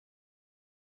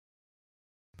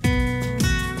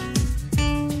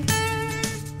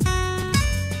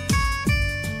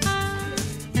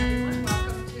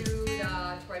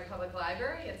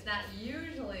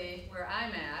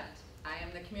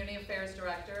Community Affairs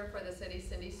Director for the city,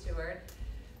 Cindy Stewart.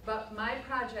 But my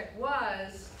project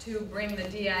was to bring the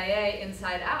DIA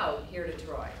inside out here to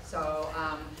Troy. So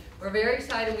we're very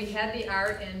excited. We had the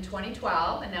art in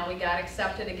 2012, and now we got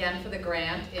accepted again for the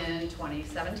grant in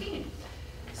 2017.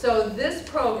 So this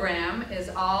program is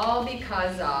all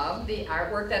because of the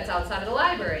artwork that's outside of the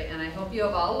library, and I hope you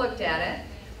have all looked at it.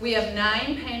 We have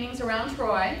 9 paintings around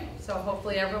Troy, so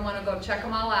hopefully everyone will go check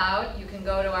them all out. You can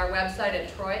go to our website at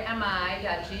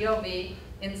troymi.gov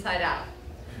inside out.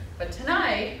 But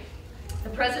tonight,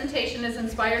 the presentation is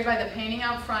inspired by the painting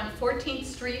out front 14th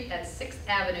Street at 6th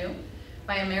Avenue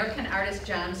by American artist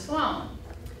John Sloan.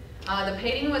 The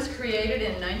painting was created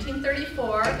in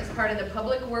 1934 as part of the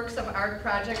Public Works of Art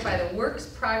project by the Works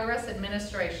Progress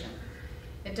Administration.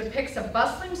 It depicts a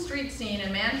bustling street scene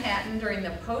in Manhattan during the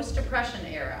post-Depression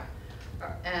era.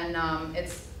 And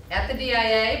it's at the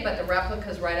DIA, but the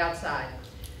replica's right outside.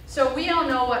 So we all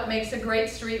know what makes a great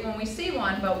street when we see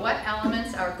one, but what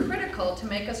elements are critical to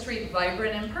make a street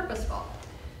vibrant and purposeful?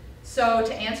 So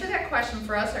to answer that question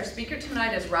for us, our speaker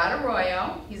tonight is Rod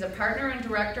Arroyo. He's a partner and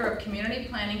director of community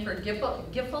planning for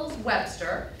Giffords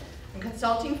Webster, a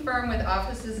consulting firm with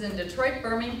offices in Detroit,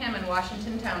 Birmingham, and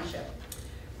Washington Township.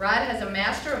 Rod has a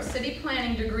Master of City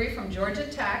Planning degree from Georgia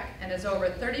Tech and has over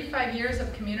 35 years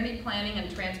of community planning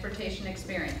and transportation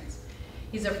experience.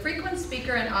 He's a frequent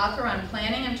speaker and author on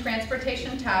planning and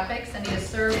transportation topics, and he has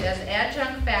served as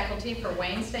adjunct faculty for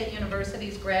Wayne State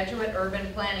University's Graduate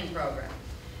Urban Planning Program.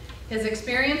 His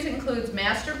experience includes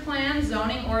master plans,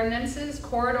 zoning ordinances,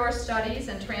 corridor studies,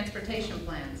 and transportation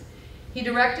plans. He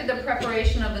directed the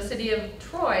preparation of the City of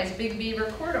Troy's Big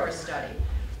Beaver Corridor Study,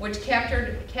 which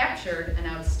captured an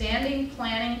Outstanding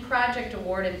Planning Project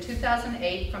Award in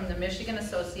 2008 from the Michigan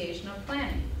Association of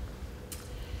Planning.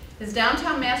 His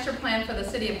downtown master plan for the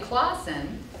city of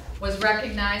Clawson was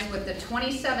recognized with the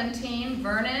 2017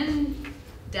 Vernon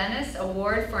Dennis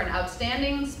Award for an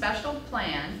Outstanding Special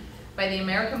Plan by the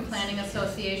American Planning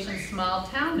Association's Small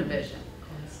Town Division.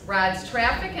 Rod's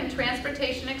traffic and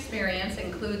transportation experience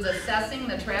includes assessing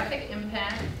the traffic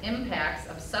impacts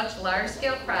of such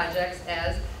large-scale projects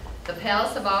as the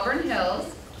Palace of Auburn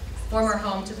Hills, former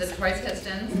home to the Detroit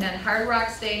Pistons, and Hard Rock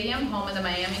Stadium, home of the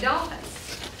Miami Dolphins.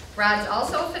 Rod's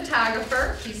also a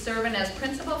photographer. He's serving as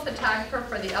principal photographer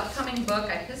for the upcoming book,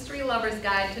 A History Lover's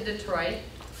Guide to Detroit,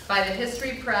 by the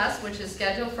History Press, which is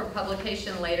scheduled for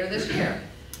publication later this year.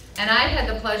 And I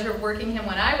had the pleasure of working him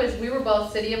when we were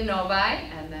both City of Novi,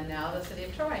 and then now the City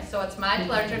of Troy. So it's my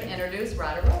pleasure to introduce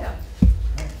Rod Arroyo.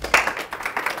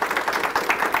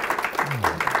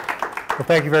 Well,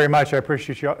 thank you very much. I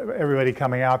appreciate everybody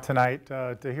coming out tonight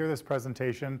to hear this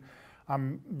presentation.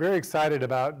 I'm very excited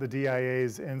about the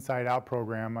DIA's Inside Out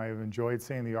program. I've enjoyed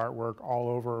seeing the artwork all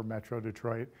over Metro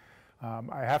Detroit.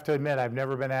 I have to admit, I've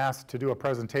never been asked to do a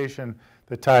presentation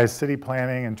that ties city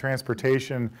planning and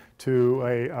transportation to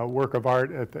a work of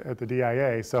art at the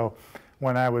DIA. So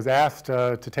when I was asked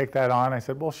to take that on, I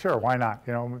said, well, sure, why not?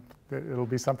 You know, it'll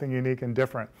be something unique and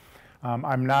different.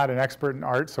 I'm not an expert in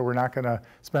art, so we're not going to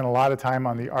spend a lot of time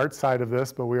on the art side of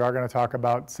this, but we are going to talk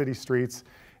about city streets,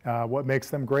 what makes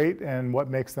them great and what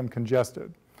makes them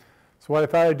congested. So what I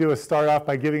thought I'd do is start off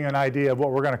by giving you an idea of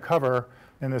what we're going to cover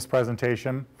in this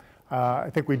presentation. I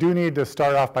think we do need to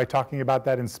start off by talking about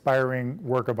that inspiring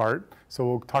work of art, so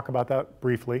we'll talk about that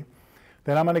briefly.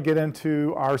 Then I'm going to get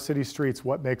into our city streets,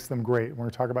 what makes them great. We're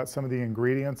going to talk about some of the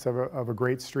ingredients of a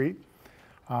great street.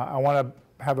 I want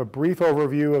to have a brief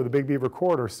overview of the Big Beaver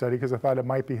Corridor Study because I thought it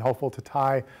might be helpful to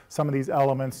tie some of these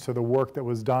elements to the work that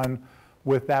was done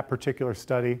with that particular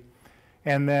study.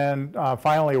 And then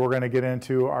finally, we're going to get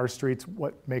into our streets,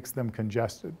 what makes them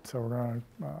congested. So we're going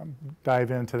to dive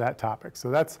into that topic.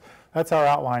 So that's our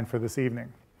outline for this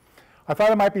evening. I thought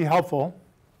it might be helpful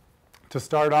to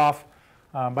start off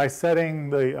by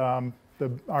setting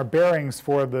our bearings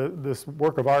for this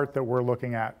work of art that we're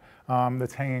looking at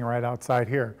that's hanging right outside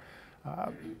here.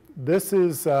 This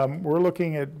is, we're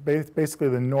looking at basically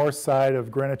the north side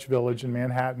of Greenwich Village in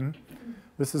Manhattan.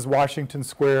 This is Washington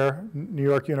Square. New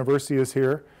York University is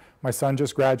here. My son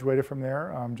just graduated from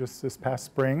there just this past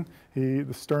spring. The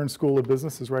Stern School of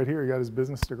Business is right here. He got his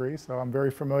business degree, so I'm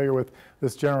very familiar with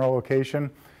this general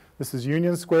location. This is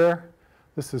Union Square.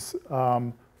 This is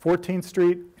 14th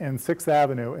Street and 6th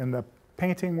Avenue, and the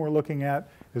painting we're looking at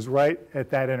is right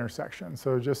at that intersection.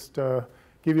 So just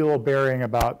give you a little bearing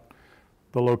about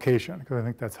the location, because I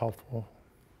think that's helpful.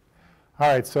 All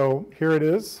right, so here it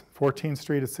is, 14th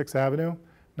Street at 6th Avenue,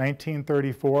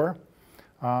 1934.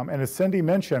 And as Cindy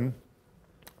mentioned,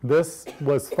 this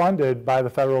was funded by the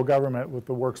federal government with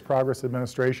the Works Progress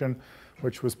Administration,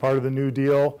 which was part of the New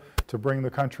Deal to bring the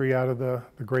country out of the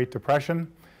Great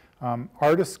Depression.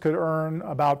 Artists could earn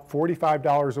about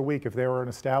 $45 a week if they were an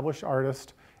established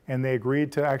artist and they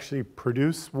agreed to actually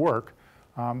produce work.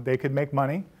 They could make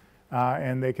money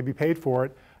and they could be paid for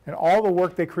it. And all the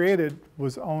work they created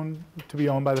was to be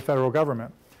owned by the federal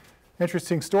government.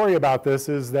 Interesting story about this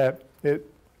is that it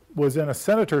was in a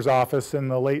senator's office in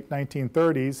the late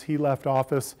 1930s. He left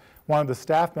office. One of the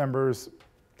staff members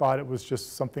thought it was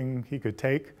just something he could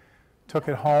take, took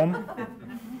it home,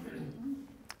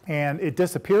 and it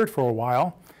disappeared for a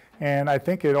while. And I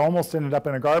think it almost ended up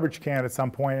in a garbage can at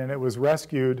some point, and it was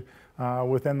rescued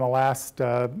within the last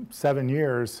 7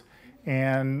 years.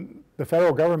 And the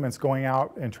federal government's going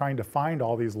out and trying to find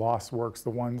all these lost works, the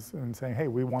ones, and saying, hey,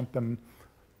 we want them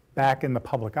back in the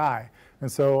public eye.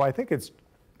 And so I think it's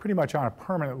pretty much on a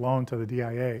permanent loan to the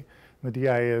DIA. And the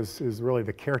DIA is really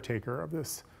the caretaker of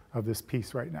this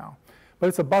piece right now. But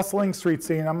it's a bustling street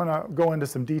scene. I'm going to go into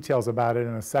some details about it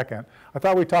in a second. I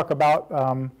thought we'd talk about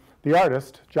the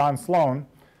artist, John Sloan.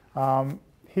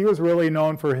 He was really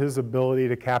known for his ability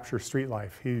to capture street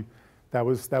life. That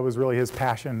was really his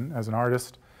passion as an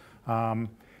artist.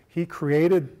 He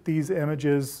created these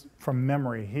images from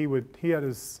memory. He had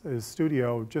his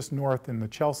studio just north in the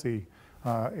Chelsea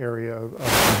area of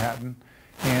Manhattan,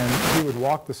 and he would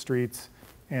walk the streets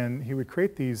and he would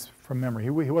create these from memory. He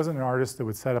wasn't an artist that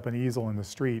would set up an easel in the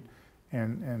street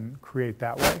and create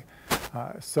that way.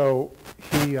 So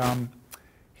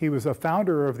he was a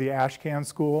founder of the Ashcan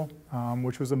School,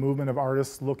 which was a movement of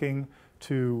artists looking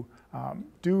to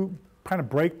kind of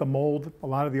break the mold. A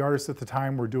lot of the artists at the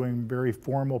time were doing very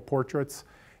formal portraits,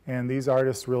 and these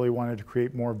artists really wanted to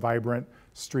create more vibrant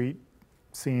street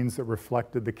scenes that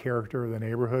reflected the character of the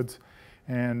neighborhoods.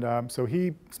 And so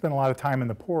he spent a lot of time in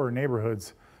the poorer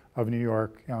neighborhoods of New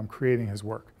York creating his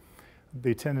work.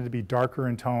 They tended to be darker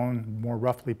in tone, more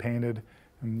roughly painted,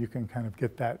 and you can kind of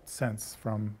get that sense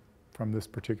from this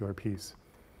particular piece.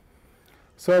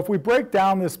 So if we break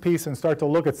down this piece and start to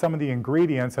look at some of the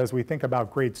ingredients as we think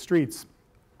about great streets,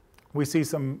 we see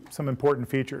some important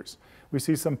features. We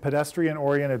see some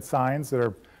pedestrian-oriented signs that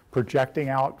are projecting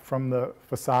out from the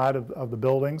facade of the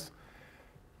buildings.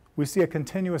 We see a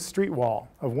continuous street wall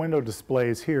of window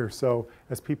displays here, so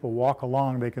as people walk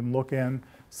along, they can look in,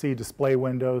 see display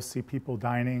windows, see people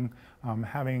dining,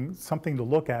 having something to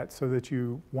look at so that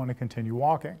you want to continue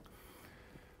walking.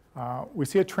 We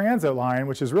see a transit line,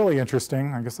 which is really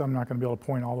interesting. I guess I'm not going to be able to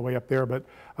point all the way up there, but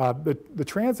the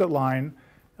transit line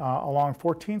along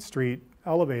 14th Street,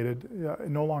 elevated, it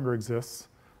no longer exists,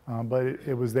 but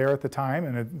it was there at the time,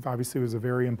 and it obviously was a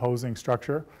very imposing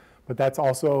structure, but that's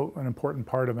also an important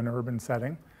part of an urban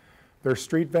setting. There's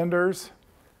street vendors.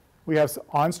 We have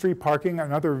on-street parking,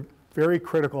 another very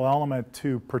critical element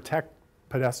to protect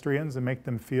pedestrians and make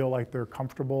them feel like they're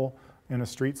comfortable in a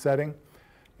street setting.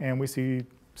 And we see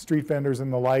street vendors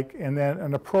and the like, and then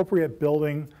an appropriate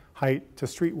building height to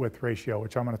street width ratio,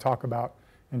 which I'm going to talk about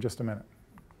in just a minute.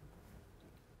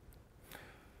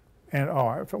 And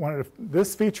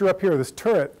this feature up here, this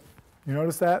turret, you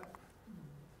notice that?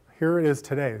 Here it is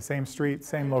today, same street,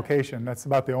 same location. That's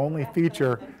about the only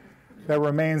feature that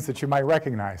remains that you might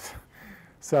recognize.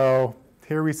 So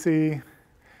here we see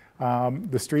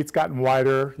the street's gotten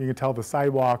wider. You can tell the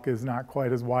sidewalk is not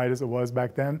quite as wide as it was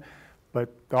back then. But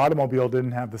the automobile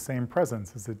didn't have the same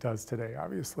presence as it does today,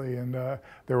 obviously, and there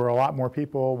were a lot more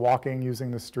people walking, using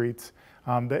the streets.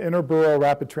 The Interborough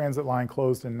Rapid Transit line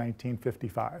closed in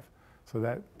 1955, so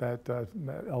that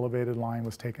elevated line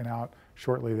was taken out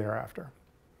shortly thereafter.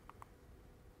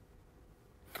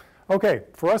 Okay,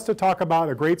 for us to talk about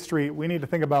a great street, we need to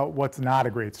think about what's not a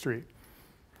great street.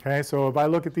 Okay, so if I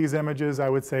look at these images, I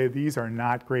would say these are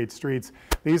not great streets.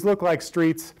 These look like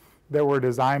streets that were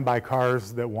designed by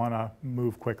cars that want to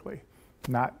move quickly,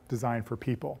 not designed for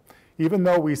people. Even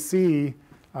though we see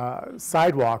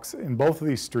sidewalks in both of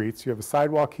these streets, you have a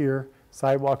sidewalk here,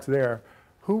 sidewalks there,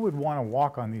 who would want to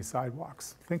walk on these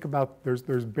sidewalks? Think about, there's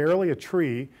barely a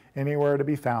tree anywhere to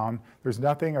be found. There's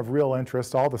nothing of real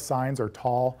interest. All the signs are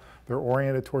tall. They're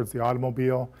oriented towards the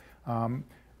automobile.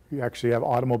 You actually have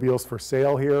automobiles for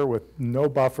sale here with no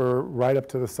buffer right up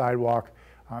to the sidewalk.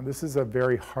 This is a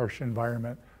very harsh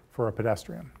environment for a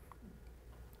pedestrian.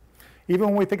 Even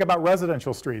when we think about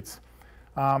residential streets,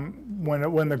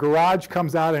 when the garage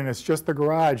comes out and it's just the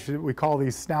garage, we call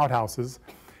these snout houses,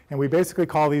 and we basically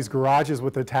call these garages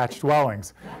with attached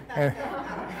dwellings. And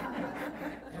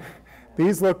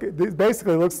these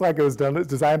basically looks like it was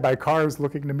designed by cars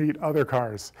looking to meet other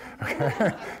cars.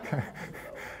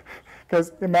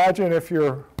 Because imagine if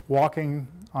you're walking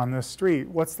on this street,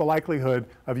 what's the likelihood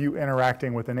of you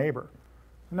interacting with a neighbor?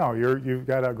 No, you've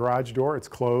got a garage door, it's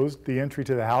closed, the entry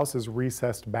to the house is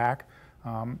recessed back.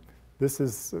 this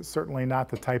is certainly not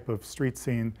the type of street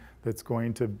scene that's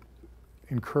going to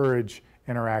encourage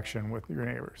interaction with your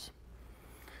neighbors.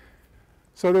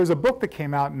 So there's a book that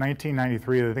came out in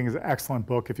 1993 that I think is an excellent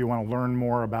book if you want to learn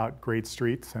more about great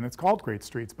streets, and it's called Great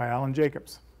Streets by Alan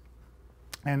Jacobs.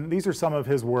 And these are some of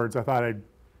his words. I thought I'd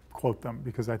quote them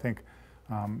because I think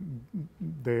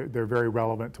they're very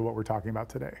relevant to what we're talking about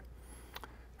today.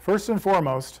 First and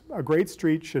foremost, a great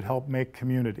street should help make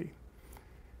community.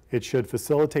 It should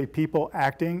facilitate people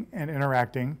acting and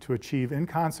interacting to achieve in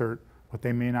concert what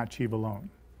they may not achieve alone.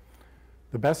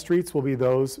 The best streets will be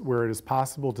those where it is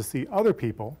possible to see other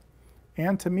people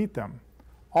and to meet them,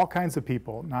 all kinds of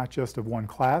people, not just of one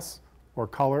class or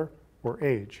color or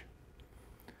age.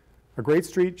 A great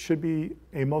street should be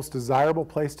a most desirable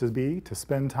place to be, to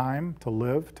spend time, to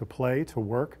live, to play, to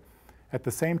work, at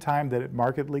the same time that it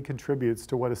markedly contributes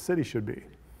to what a city should be.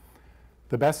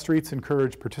 The best streets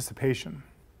encourage participation.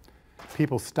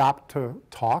 People stop to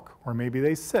talk, or maybe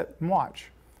they sit and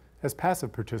watch as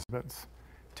passive participants,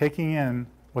 taking in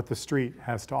what the street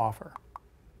has to offer.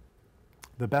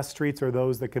 The best streets are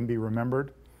those that can be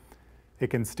remembered. It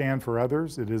can stand for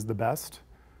others. It is the best.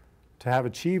 To have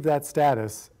achieved that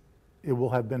status, it will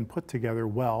have been put together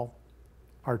well,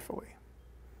 artfully.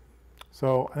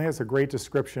 So I think that's a great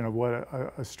description of what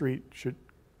a street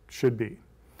should be.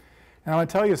 And I'm going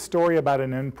to tell you a story about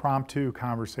an impromptu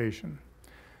conversation.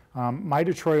 My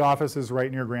Detroit office is right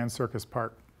near Grand Circus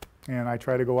Park, and I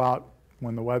try to go out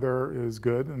when the weather is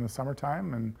good in the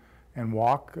summertime and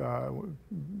walk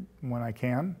when I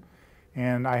can.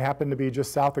 And I happen to be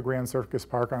just south of Grand Circus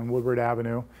Park on Woodward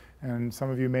Avenue, and some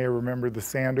of you may remember the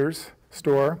Sanders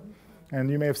store. And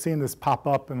you may have seen this pop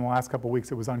up in the last couple of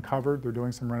weeks. It was uncovered. They're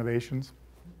doing some renovations.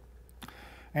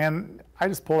 And I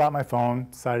just pulled out my phone,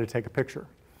 decided to take a picture.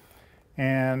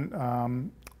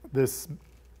 And this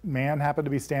man happened to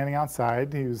be standing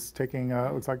outside. He was taking,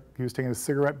 looks like he was taking a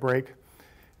cigarette break.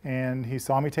 And he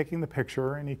saw me taking the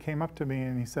picture, and he came up to me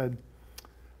and he said,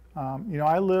 you know,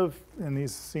 I live in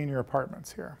these senior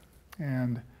apartments here.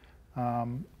 And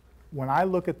when I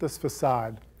look at this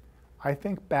facade, I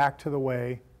think back to the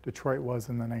way Detroit was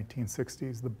in the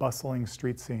 1960s, the bustling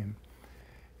street scene.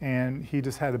 And he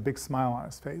just had a big smile on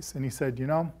his face. And he said, you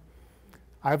know,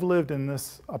 I've lived in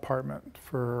this apartment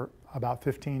for about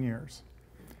 15 years.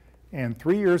 And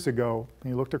 3 years ago,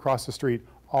 when he looked across the street,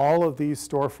 all of these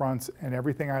storefronts and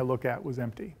everything I look at was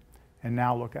empty. And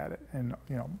now look at it. And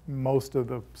you know, most of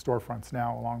the storefronts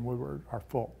now along Woodward are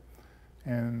full.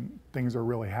 And things are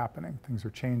really happening. Things are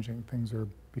changing. Things are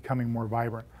becoming more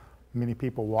vibrant. Many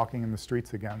people walking in the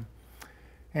streets again.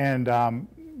 And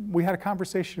we had a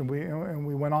conversation. And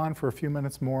we went on for a few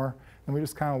minutes more. And we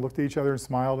just kind of looked at each other and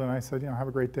smiled. And I said, you know, have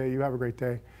a great day. You have a great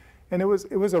day. And it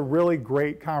was a really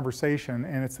great conversation.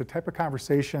 And it's the type of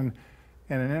conversation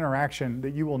and an interaction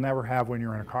that you will never have when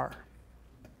you're in a car.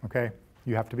 Okay?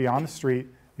 You have to be on the street.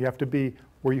 You have to be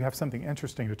where you have something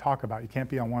interesting to talk about. You can't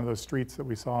be on one of those streets that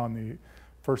we saw on the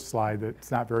first slide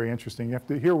that's not very interesting. You have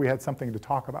to, here we had something to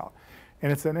talk about.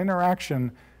 And it's an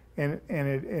interaction, and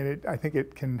I think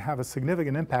it can have a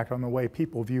significant impact on the way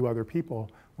people view other people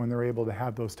when they're able to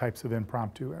have those types of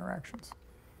impromptu interactions.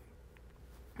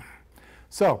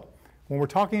 So, when we're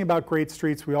talking about great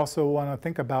streets, we also want to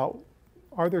think about,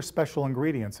 are there special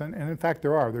ingredients? And in fact,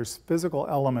 there are. There's physical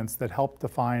elements that help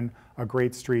define a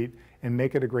great street and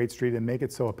make it a great street and make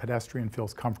it so a pedestrian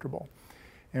feels comfortable.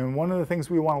 And one of the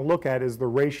things we want to look at is the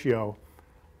ratio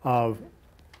of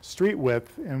street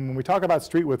width. And when we talk about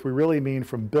street width, we really mean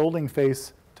from building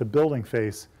face to building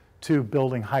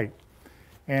height.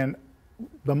 And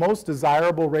the most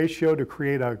desirable ratio to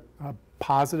create a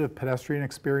positive pedestrian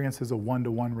experience is a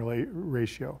 1-to-1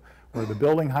 ratio, where the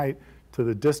building height to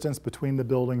the distance between the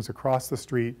buildings across the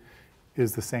street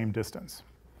is the same distance.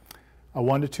 A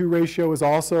 1-to-2 ratio is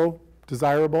also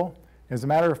desirable. As a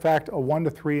matter of fact, a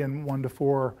 1-to-3 and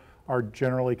 1-to-4 are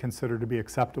generally considered to be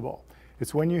acceptable.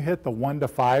 It's when you hit the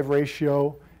 1-to-5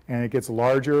 ratio and it gets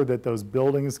larger that those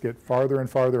buildings get farther and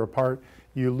farther apart,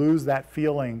 you lose that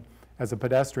feeling as a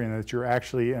pedestrian that you're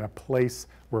actually in a place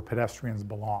where pedestrians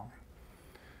belong.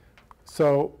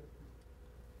 So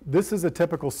this is a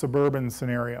typical suburban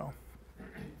scenario.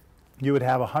 You would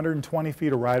have 120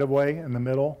 feet of right-of-way in the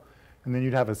middle, and then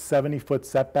you'd have a 70-foot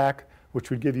setback, which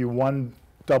would give you one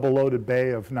double-loaded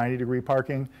bay of 90-degree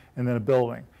parking, and then a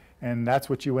building. And that's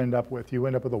what you end up with. You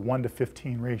end up with a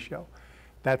 1-to-15 ratio.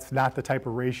 That's not the type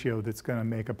of ratio that's going to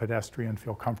make a pedestrian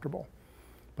feel comfortable.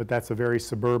 But that's a very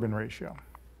suburban ratio.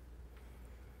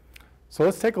 So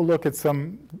let's take a look at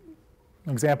some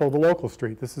example of a local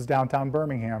street. This is downtown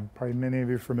Birmingham. Probably many of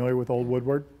you are familiar with Old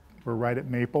Woodward. We're right at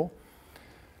Maple.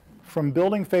 from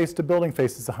building face to building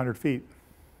face is 100 feet.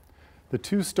 The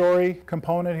two-story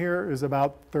component here is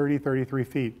about 30, 33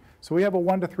 feet. So we have a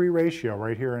 1-to-3 ratio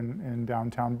right here in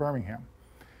downtown Birmingham.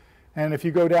 And if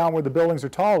you go down where the buildings are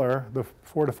taller, the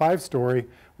 4 to 5 story,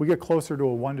 we get closer to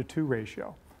a 1-to-2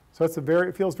 ratio. So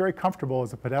it feels very comfortable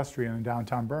as a pedestrian in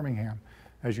downtown Birmingham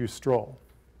as you stroll.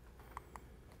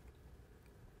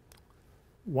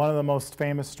 One of the most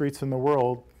famous streets in the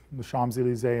world, the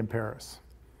Champs-Élysées in Paris.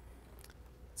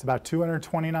 It's about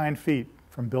 229 feet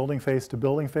from building face to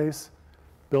building face.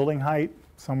 Building height,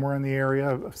 somewhere in the area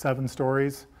of 7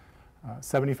 stories,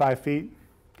 75 feet.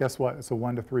 Guess what? It's a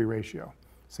 1-to-3 ratio.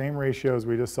 Same ratio as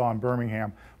we just saw in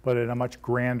Birmingham, but at a much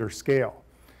grander scale.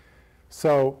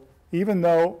 So even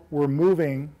though we're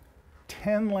moving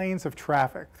 10 lanes of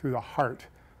traffic through the heart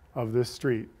of this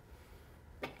street,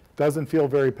 doesn't feel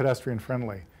very pedestrian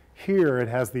friendly. Here it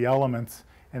has the elements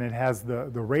and it has the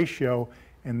ratio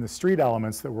in the street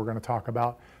elements that we're going to talk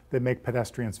about that make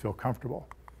pedestrians feel comfortable.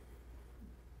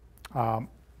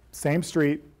 Same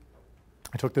street.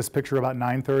 I took this picture about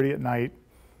 9:30 at night,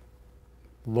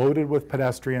 loaded with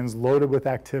pedestrians, loaded with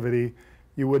activity.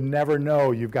 You would never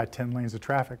know you've got 10 lanes of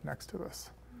traffic next to this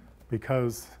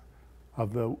because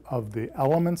of the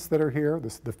elements that are here,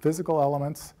 the physical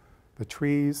elements, the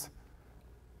trees,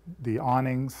 the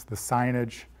awnings, the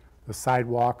signage, the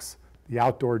sidewalks, the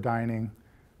outdoor dining,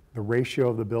 the ratio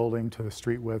of the building to the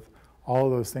street width. All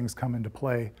of those things come into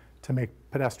play to make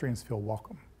pedestrians feel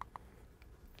welcome.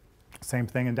 Same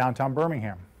thing in downtown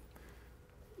Birmingham.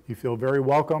 You feel very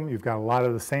welcome. You've got a lot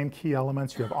of the same key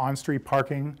elements. You have on-street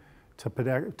parking to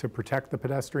protect the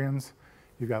pedestrians.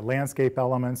 You've got landscape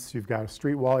elements. You've got a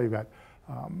street wall. You've got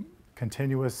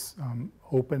continuous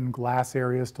open glass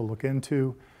areas to look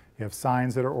into. You have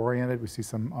signs that are oriented. We see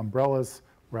some umbrellas.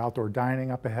 We're outdoor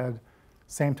dining up ahead.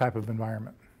 Same type of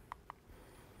environment.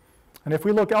 And if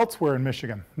we look elsewhere in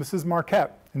Michigan, this is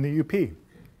Marquette in the UP.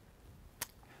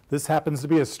 This happens to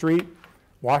be a street,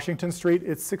 Washington Street.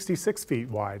 It's 66 feet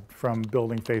wide from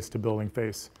building face to building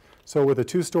face. So with a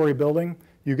 2-story building,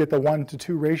 you get the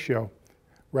 1-to-2 ratio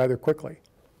rather quickly.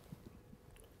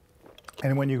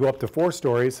 And when you go up to 4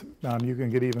 stories, you can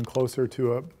get even closer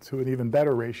to an even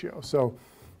better ratio. So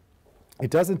it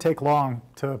doesn't take long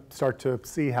to start to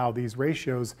see how these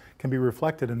ratios can be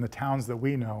reflected in the towns that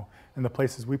we know and the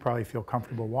places we probably feel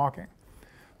comfortable walking.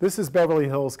 This is Beverly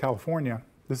Hills, California.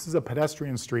 This is a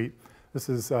pedestrian street. This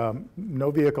is,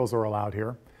 no vehicles are allowed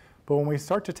here. But when we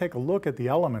start to take a look at the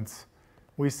elements,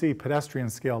 we see pedestrian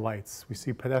scale lights. We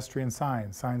see pedestrian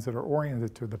signs, signs that are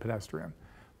oriented to the pedestrian.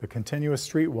 The continuous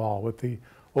street wall with the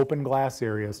open glass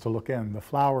areas to look in, the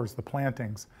flowers, the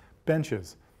plantings,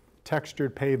 benches,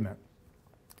 textured pavement.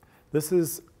 This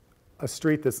is a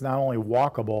street that's not only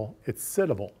walkable, it's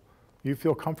sittable. You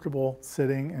feel comfortable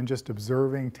sitting and just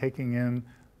observing, taking in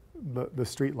the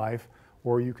street life,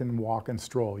 or you can walk and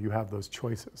stroll. You have those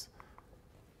choices.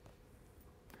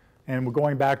 And we're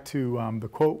going back to the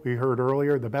quote we heard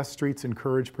earlier, the best streets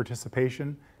encourage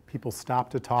participation. People stop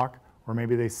to talk, or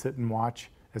maybe they sit and watch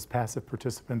as passive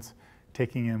participants,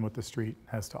 taking in what the street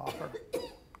has to offer.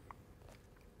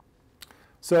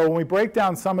 So when we break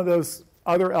down some of those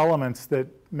other elements that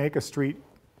make a street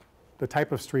the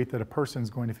type of street that a person is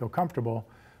going to feel comfortable,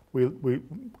 we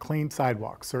clean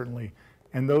sidewalks, certainly.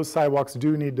 And those sidewalks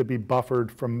do need to be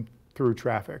buffered through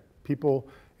traffic. People,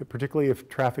 particularly if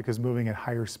traffic is moving at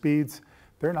higher speeds,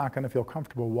 they're not going to feel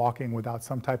comfortable walking without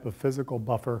some type of physical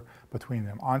buffer between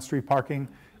them. On-street parking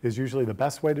is usually the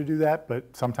best way to do that, but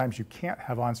sometimes you can't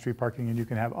have on-street parking and you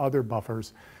can have other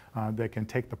buffers that can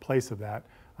take the place of that.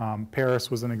 Paris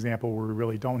was an example where we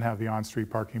really don't have the on-street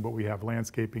parking, but we have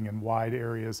landscaping and wide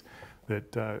areas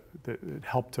that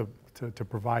help to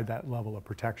provide that level of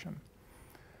protection.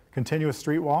 Continuous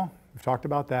street wall, we've talked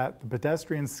about that. The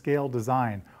pedestrian scale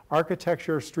design,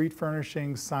 architecture, street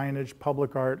furnishings, signage,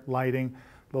 public art, lighting.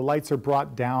 The lights are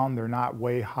brought down. They're not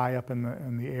way high up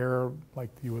in the air like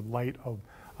you would light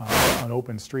an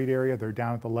open street area. They're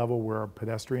down at the level where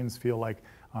pedestrians feel like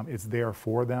it's there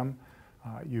for them.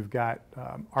 You've got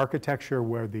architecture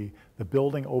where the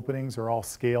building openings are all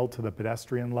scaled to the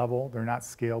pedestrian level. They're not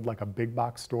scaled like a big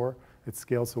box store. It's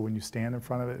scaled so when you stand in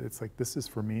front of it, it's like, this is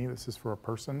for me, this is for a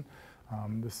person,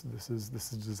 this is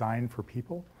designed for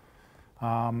people.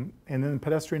 And then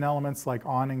pedestrian elements like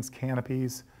awnings,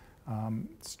 canopies,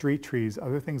 street trees,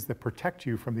 other things that protect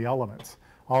you from the elements.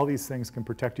 All these things can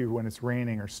protect you when it's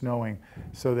raining or snowing,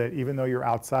 so that even though you're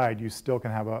outside, you still can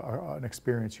have an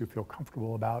experience you feel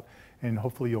comfortable about, and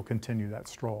hopefully you'll continue that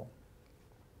stroll.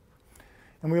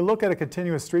 And we look at a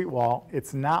continuous street wall,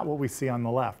 it's not what we see on the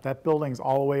left. That building's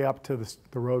all the way up to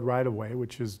the road right-of-way,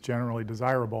 which is generally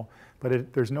desirable,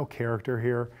 but there's no character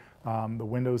here. The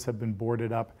windows have been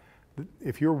boarded up.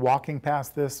 If you're walking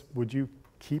past this, would you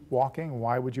keep walking?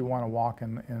 Why would you want to walk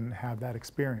and have that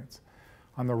experience?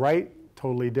 On the right,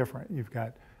 totally different. You've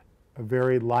got a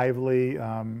very lively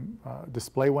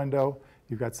display window.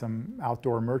 You've got some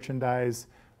outdoor merchandise.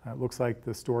 It looks like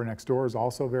the store next door is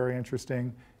also very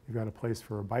interesting. You've got a place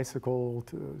for a bicycle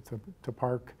to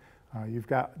park.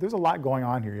 There's a lot going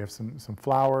on here. You have some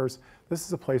flowers. This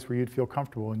is a place where you'd feel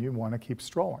comfortable and you'd want to keep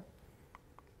strolling.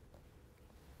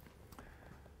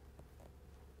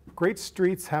 Great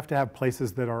streets have to have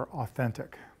places that are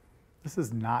authentic. This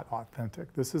is not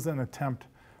authentic. This is an attempt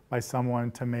by someone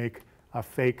to make a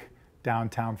fake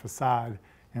downtown facade.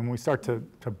 And when we start to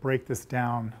break this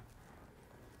down,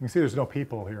 you can see there's no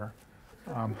people here.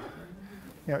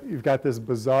 You've got this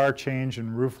bizarre change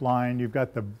in roof line. You've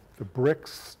got the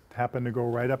bricks happen to go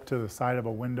right up to the side of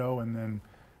a window and then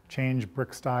change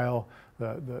brick style.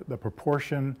 The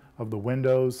proportion of the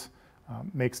windows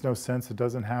makes no sense. It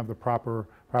doesn't have the proper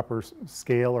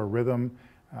scale or rhythm.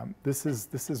 This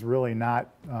is really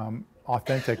not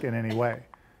authentic in any way.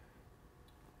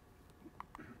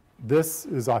 This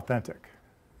is authentic.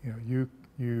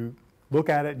 You look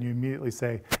at it and you immediately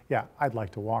say, yeah, I'd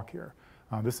like to walk here.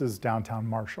 This is downtown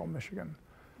Marshall, Michigan.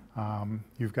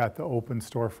 You've got the open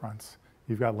storefronts.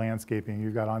 You've got landscaping.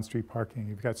 You've got on-street parking.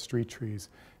 You've got street trees.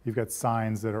 You've got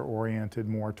signs that are oriented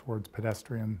more towards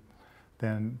pedestrian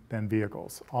than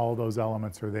vehicles. All those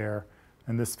elements are there.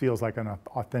 And this feels like an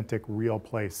authentic, real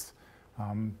place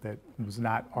that was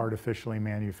not artificially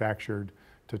manufactured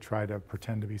to try to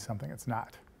pretend to be something it's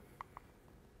not.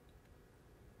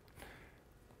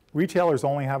 Retailers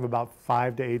only have about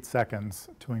 5 to 8 seconds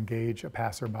to engage a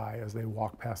passerby as they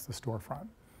walk past the storefront.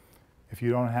 If you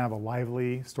don't have a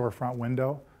lively storefront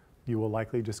window, you will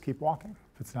likely just keep walking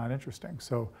if it's not interesting.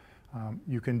 So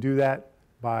you can do that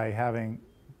by having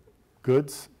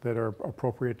goods that are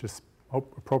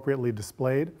appropriately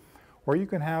displayed, or you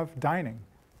can have dining.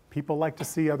 People like to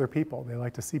see other people. They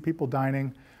like to see people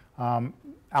dining.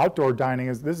 Outdoor dining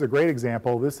this is a great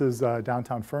example. This is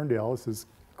downtown Ferndale. This is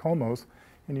Como's.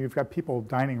 And you've got people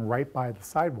dining right by the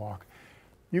sidewalk.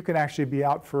 You can actually be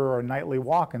out for a nightly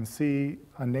walk and see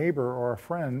a neighbor or a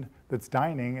friend that's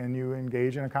dining, and you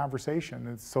engage in a conversation.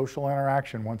 It's social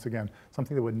interaction, once again,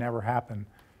 something that would never happen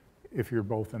if you're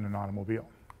both in an automobile.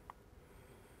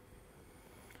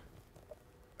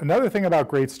 Another thing about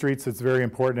great streets that's very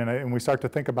important, and we start to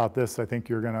think about this, I think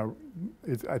you're going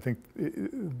to,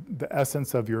 the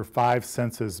essence of your 5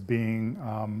 senses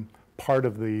being part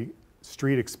of the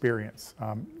street experience.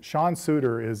 Sean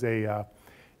Suter is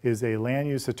a land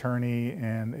use attorney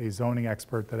and a zoning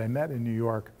expert that I met in New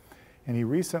York, and he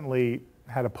recently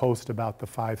had a post about the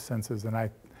 5 senses, and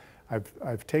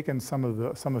I've taken some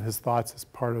of his thoughts as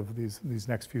part of these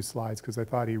next few slides because I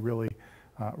thought he really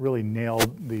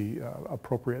nailed the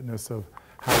appropriateness of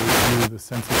how we view the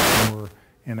senses when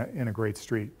we're in a great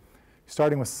street.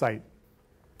 Starting with sight.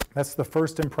 That's the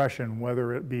first impression,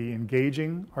 whether it be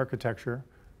engaging architecture,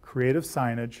 creative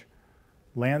signage,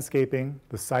 landscaping,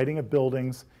 the siting of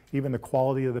buildings, even the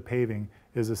quality of the paving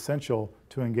is essential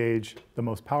to engage the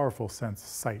most powerful sense,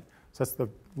 sight. So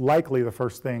that's likely the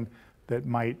first thing that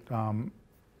might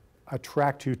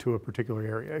attract you to a particular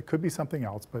area. It could be something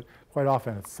else, but quite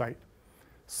often it's sight.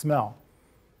 Smell.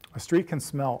 A street can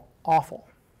smell awful,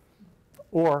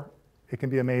 or it can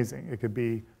be amazing. It could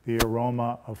be the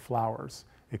aroma of flowers.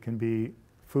 It can be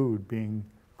food being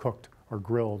cooked or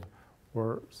grilled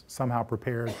or somehow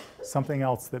prepared, something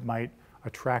else that might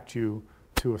attract you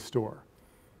to a store.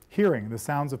 Hearing, the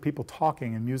sounds of people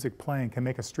talking and music playing can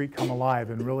make a street come alive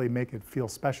and really make it feel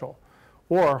special.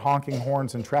 Or honking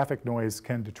horns and traffic noise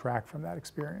can detract from that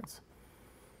experience.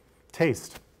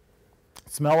 Taste.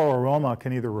 Smell or aroma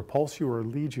can either repulse you or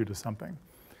lead you to something.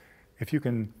 If you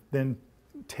can then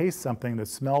taste something that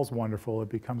smells wonderful, it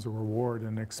becomes a reward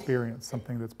and an experience,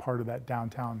 something that's part of that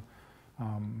downtown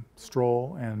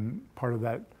stroll and part of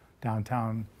that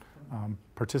downtown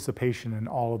participation in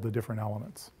all of the different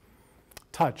elements.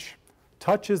 Touch.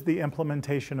 Touch is the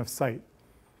implementation of sight.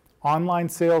 Online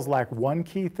sales lack one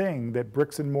key thing that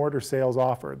bricks and mortar sales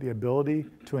offer, the ability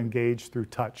to engage through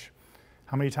touch.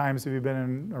 How many times have you been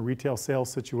in a retail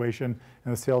sales situation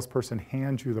and the salesperson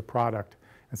hands you the product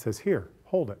and says, here,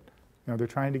 hold it. They're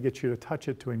trying to get you to touch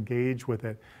it, to engage with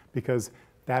it, because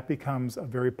that becomes a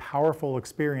very powerful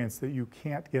experience that you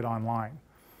can't get online.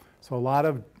 So a lot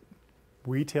of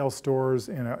retail stores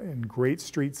in great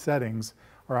street settings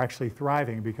are actually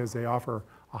thriving because they offer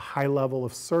a high level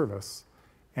of service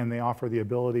and they offer the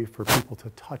ability for people to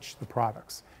touch the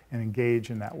products and engage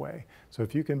in that way. So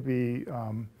if you can be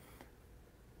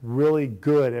really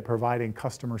good at providing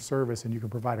customer service and you can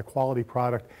provide a quality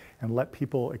product and let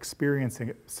people experience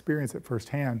it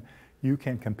firsthand, you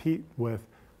can compete with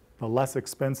the less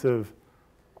expensive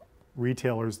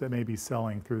retailers that may be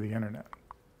selling through the internet.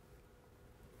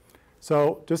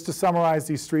 So just to summarize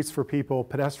these streets for people: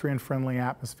 pedestrian-friendly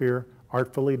atmosphere,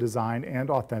 artfully designed and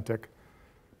authentic,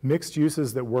 mixed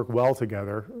uses that work well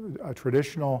together. A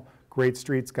traditional great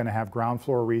street's going to have ground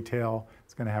floor retail,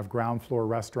 it's going to have ground floor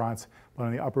restaurants, but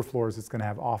on the upper floors it's going to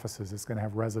have offices, it's going to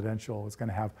have residential, it's going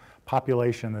to have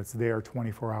population that's there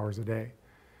 24 hours a day.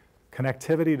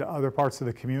 Connectivity to other parts of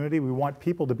the community. We want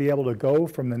people to be able to go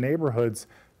from the neighborhoods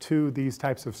to these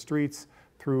types of streets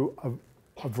through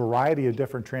a variety of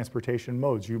different transportation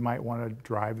modes. You might want to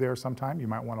drive there sometime, you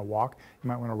might want to walk, you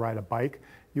might want to ride a bike.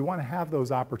 You want to have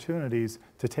those opportunities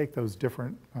to take those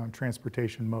different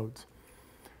transportation modes.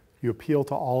 You appeal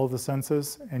to all of the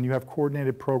senses, and you have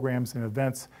coordinated programs and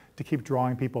events to keep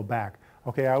drawing people back.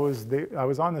 Okay, I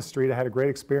was on the street, I had a great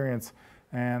experience,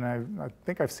 and I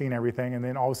think I've seen everything, and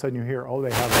then all of a sudden you hear, oh,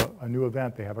 they have a new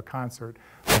event, they have a concert,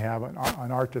 they have an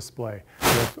art display.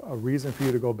 There's a reason for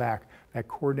you to go back. That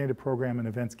coordinated program and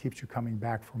events keeps you coming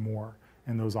back for more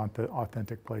in those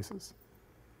authentic places.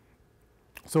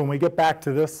 So when we get back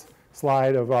to this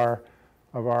slide of our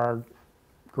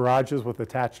garages with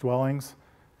attached dwellings,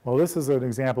 well, this is an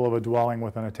example of a dwelling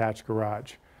with an attached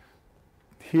garage.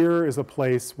 Here is a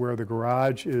place where the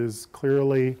garage is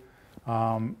clearly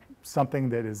something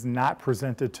that is not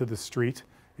presented to the street.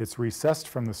 It's recessed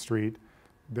from the street.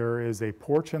 There is a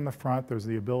porch in the front. There's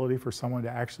the ability for someone to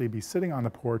actually be sitting on the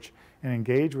porch and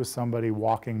engage with somebody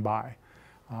walking by.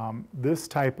 This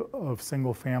type of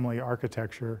single-family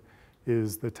architecture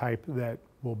is the type that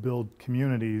will build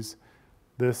communities.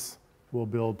 This will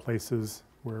build places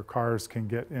where cars can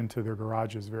get into their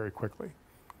garages very quickly.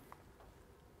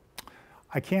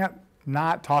 I can't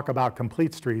not talk about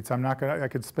complete streets. I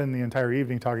could spend the entire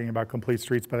evening talking about complete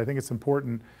streets, but I think it's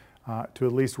important to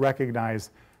at least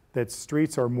recognize that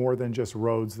streets are more than just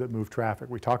roads that move traffic.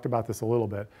 We talked about this a little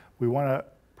bit. We want to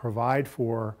provide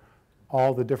for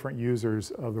all the different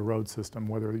users of the road system,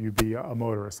 whether you be a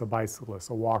motorist, a bicyclist,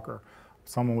 a walker,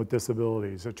 someone with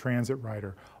disabilities, a transit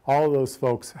rider. All of those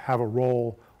folks have a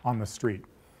role on the street.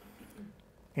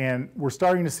 And we're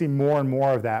starting to see more and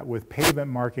more of that with pavement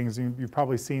markings. You've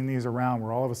probably seen these around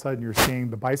where all of a sudden you're seeing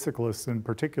the bicyclists in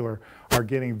particular are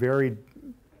getting very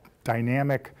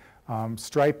dynamic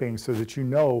striping so that you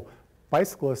know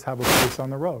bicyclists have a place on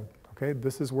the road. Okay,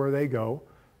 this is where they go.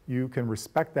 You can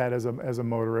respect that as a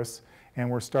motorist. And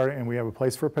we have a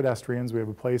place for pedestrians, we have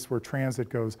a place where transit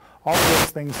goes. All of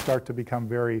those things start to become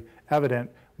very evident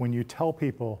when you tell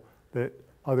people that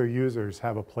other users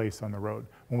have a place on the road.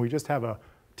 When we just have a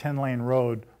 10-lane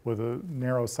road with a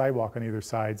narrow sidewalk on either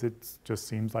side, it just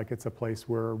seems like it's a place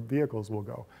where vehicles will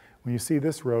go. When you see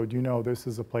this road, you know this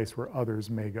is a place where others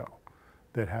may go,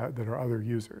 that are other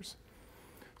users.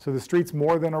 So the street's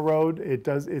more than a road,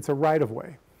 it's a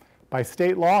right-of-way. By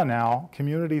state law now,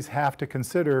 communities have to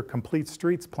consider complete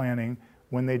streets planning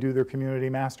when they do their community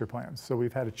master plans. So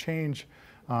we've had a change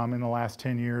in the last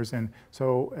 10 years. And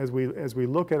so as we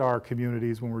look at our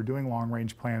communities when we're doing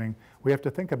long-range planning, we have to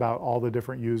think about all the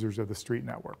different users of the street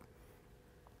network.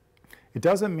 It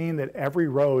doesn't mean that every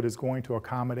road is going to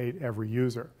accommodate every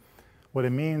user. What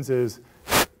it means is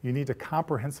you need to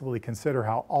comprehensively consider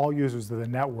how all users of the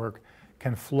network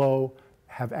can flow,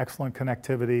 have excellent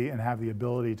connectivity, and have the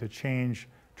ability to change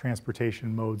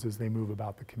transportation modes as they move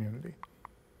about the community.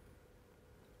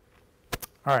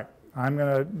 All right, I'm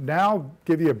going to now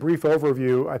give you a brief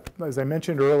overview. As I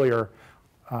mentioned earlier,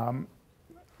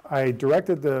 I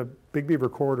directed the Big Beaver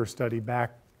Corridor study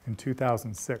back in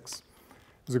 2006. It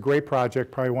was a great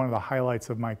project, probably one of the highlights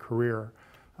of my career.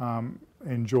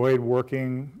 Enjoyed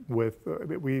working with,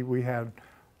 we had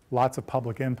lots of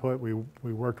public input. We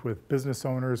worked with business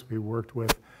owners, we worked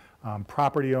with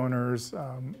property owners,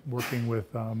 working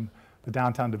with the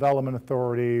Downtown Development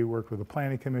Authority, worked with the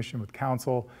Planning Commission, with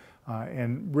council,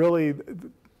 and really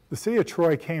the city of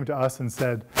Troy came to us and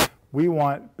said, we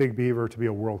want Big Beaver to be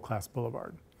a world-class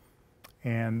boulevard.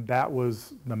 And that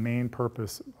was the main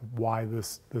purpose of why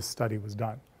this study was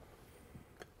done.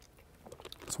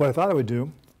 So what I thought I would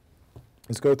do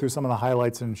is go through some of the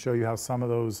highlights and show you how some of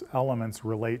those elements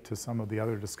relate to some of the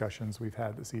other discussions we've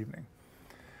had this evening.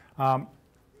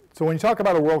 So when you talk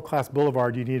about a world-class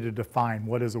boulevard, you need to define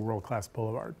what is a world-class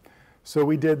boulevard. So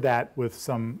we did that with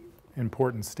some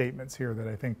important statements here that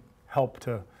I think help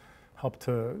to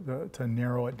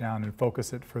narrow it down and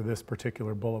focus it for this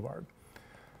particular boulevard.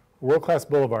 World-class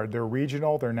boulevard, they're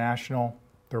regional, they're national,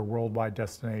 they're worldwide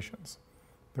destinations.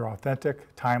 They're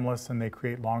authentic, timeless, and they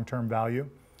create long-term value.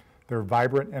 They're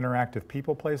vibrant, interactive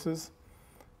people places.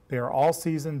 They are all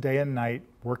season, day and night,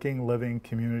 working, living,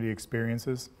 community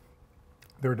experiences.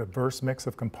 They're a diverse mix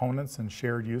of components and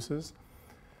shared uses.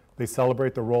 They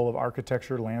celebrate the role of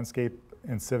architecture, landscape,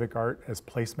 and civic art as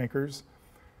placemakers.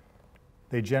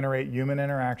 They generate human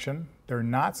interaction. They're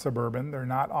not suburban, they're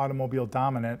not automobile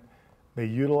dominant. They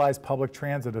utilize public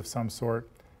transit of some sort,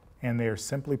 and they are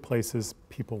simply places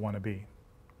people want to be.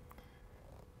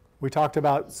 We talked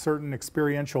about certain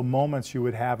experiential moments you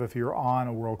would have if you're on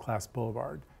a world-class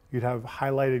boulevard. You'd have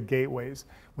highlighted gateways.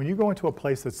 When you go into a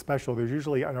place that's special, there's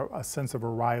usually a sense of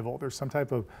arrival. There's some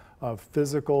type of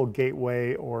physical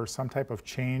gateway or some type of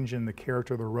change in the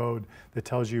character of the road that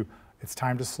tells you it's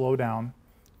time to slow down.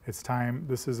 It's time,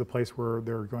 this is a place where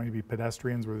there are going to be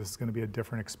pedestrians, where this is going to be a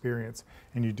different experience.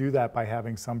 And you do that by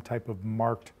having some type of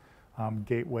marked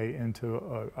gateway into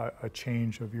a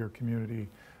change of your community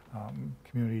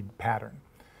pattern.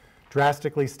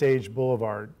 Drastically staged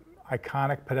boulevard,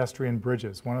 iconic pedestrian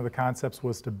bridges. One of the concepts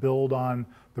was to build on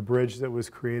the bridge that was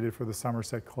created for the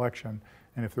Somerset Collection.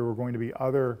 And if there were going to be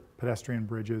other pedestrian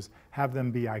bridges, have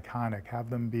them be iconic, have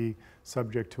them be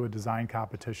subject to a design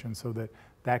competition so that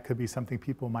that could be something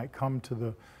people might come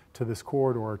to this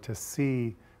corridor to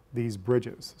see these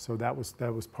bridges. So that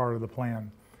was part of the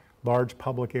plan. Large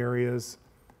public areas.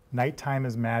 Nighttime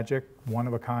is magic, one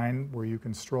of a kind, where you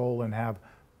can stroll and have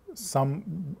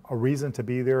a reason to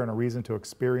be there and a reason to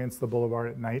experience the boulevard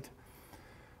at night.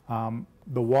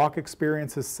 The walk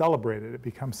experience is celebrated. It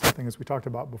becomes something, as we talked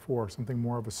about before, something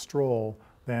more of a stroll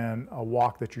than a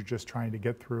walk that you're just trying to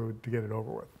get through to get it over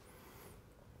with.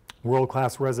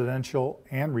 World-class residential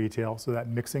and retail, so that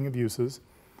mixing of uses.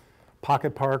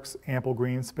 Pocket parks, ample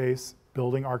green space,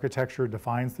 building architecture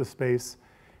defines the space,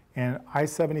 and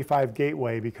I-75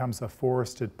 Gateway becomes a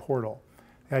forested portal.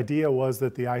 The idea was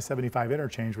that the I-75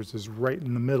 interchange, which is right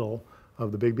in the middle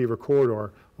of the Big Beaver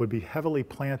corridor, would be heavily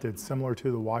planted similar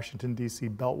to the Washington, D.C.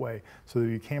 Beltway, so that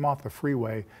if you came off the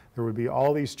freeway, there would be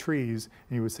all these trees,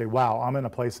 and you would say, wow, I'm in a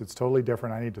place that's totally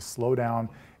different. I need to slow down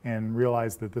and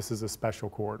realize that this is a special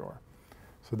corridor.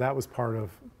 So that was part of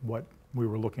what we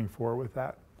were looking for with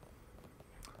that.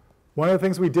 One of the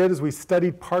things we did is we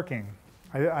studied parking.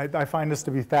 I find this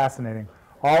to be fascinating.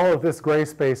 All of this gray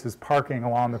space is parking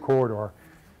along the corridor.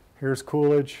 Here's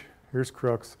Coolidge, here's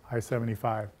Crooks,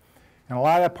 I-75. And a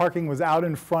lot of that parking was out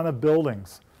in front of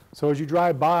buildings. So as you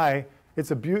drive by,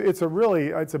 it's a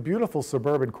beautiful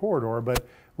suburban corridor, but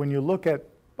when you look at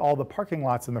all the parking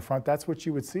lots in the front, that's what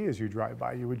you would see as you drive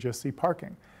by. You would just see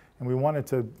parking. And we wanted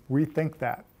to rethink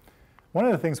that. One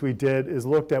of the things we did is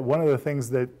looked at one of the things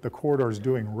that the corridor is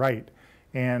doing right.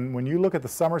 And when you look at the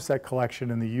Somerset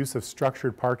Collection and the use of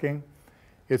structured parking,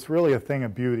 it's really a thing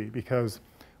of beauty, because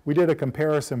we did a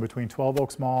comparison between 12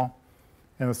 Oaks Mall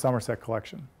and the Somerset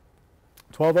Collection.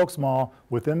 12 Oaks Mall,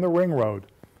 within the ring road,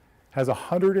 has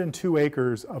 102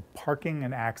 acres of parking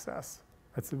and access.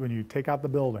 That's when you take out the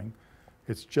building.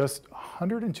 It's just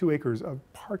 102 acres of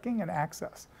parking and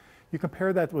access. You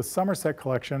compare that with Somerset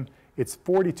Collection, it's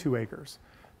 42 acres.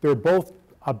 They're both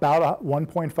about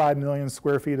 1.5 million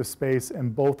square feet of space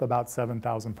and both about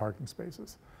 7,000 parking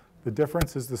spaces. The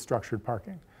difference is the structured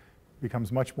parking. It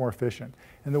becomes much more efficient.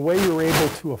 And the way you're able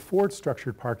to afford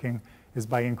structured parking is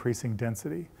by increasing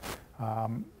density.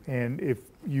 And if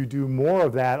you do more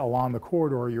of that along the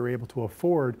corridor, you're able to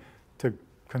afford to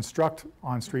construct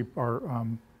on-street or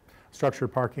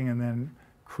structured parking and then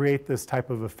create this type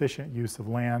of efficient use of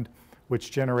land,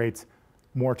 which generates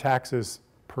more taxes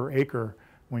per acre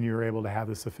when you're able to have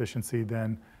this efficiency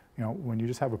than, when you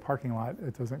just have a parking lot,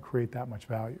 it doesn't create that much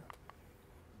value.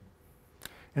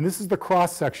 And this is the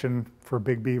cross section for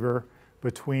Big Beaver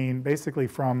between, basically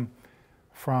from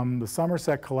the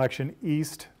Somerset Collection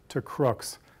east to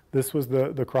Crooks. This was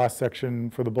the cross section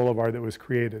for the boulevard that was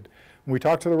created. When we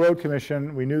talked to the Road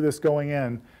Commission, we knew this going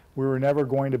in, we were never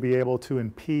going to be able to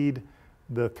impede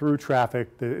the through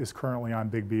traffic that is currently on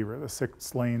Big Beaver, the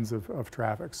 6 lanes of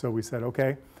traffic. So we said,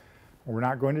 okay, we're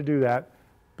not going to do that.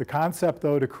 The concept,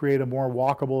 though, to create a more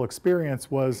walkable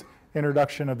experience was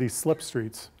introduction of these slip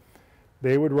streets.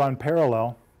 They would run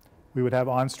parallel. We would have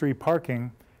on-street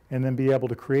parking and then be able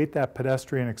to create that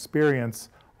pedestrian experience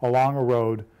along a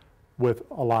road with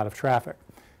a lot of traffic.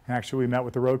 And actually, we met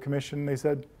with the Road Commission, and they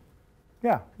said,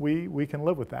 yeah, we can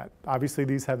live with that. Obviously,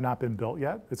 these have not been built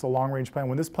yet. It's a long-range plan.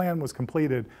 When this plan was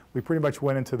completed, we pretty much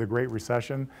went into the Great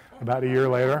Recession about a year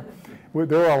later.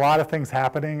 There were a lot of things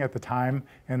happening at the time,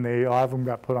 and a lot of them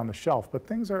got put on the shelf. But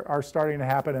things are starting to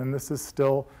happen, and this is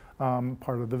still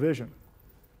part of the vision.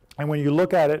 And when you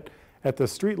look at it At the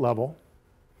street level,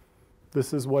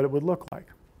 this is what it would look like.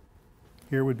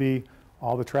 Here would be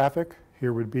all the traffic.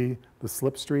 Here would be the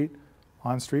slip street,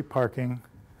 on-street parking,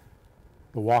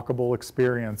 the walkable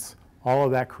experience. All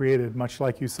of that created, much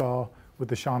like you saw with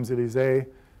the Champs-Élysées.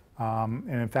 And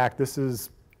in fact, this is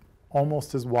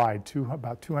almost as wide,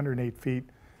 about 208 feet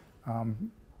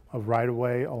of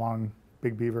right-of-way along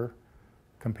Big Beaver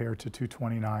compared to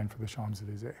 229 for the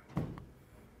Champs-Élysées.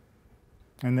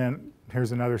 And then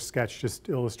here's another sketch just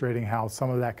illustrating how some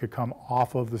of that could come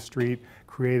off of the street,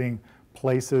 creating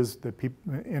places that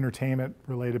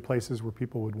entertainment-related places where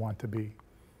people would want to be.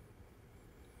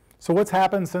 So what's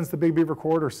happened since the Big Beaver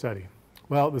Corridor study?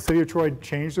 Well, the City of Troy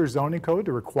changed their zoning code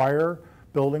to require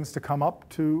buildings to come up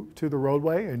to the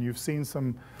roadway, and you've seen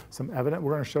some evidence.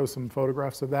 We're going to show some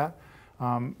photographs of that.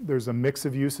 There's a mix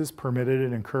of uses permitted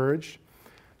and encouraged.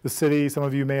 The city, some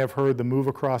of you may have heard the Move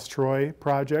Across Troy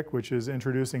project, which is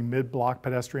introducing mid-block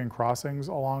pedestrian crossings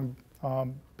along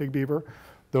Big Beaver.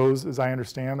 Those, as I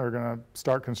understand, are going to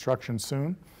start construction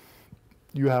soon.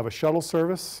 You have a shuttle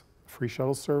service, free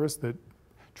shuttle service, that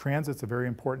transit's a very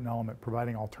important element,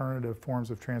 providing alternative forms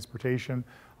of transportation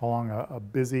along a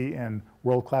busy and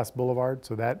world-class boulevard.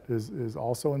 So that is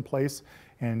also in place,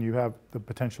 and you have the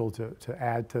potential to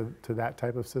add to that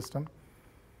type of system.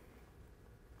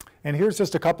 And here's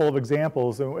just a couple of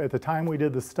examples. At the time we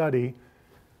did the study,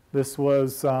 this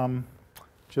was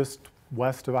just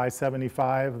west of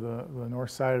I-75, the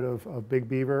north side of Big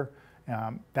Beaver.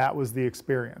 That was the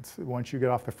experience. Once you get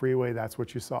off the freeway, that's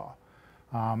what you saw.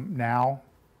 Now,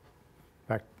 in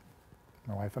fact,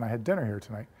 my wife and I had dinner here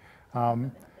tonight.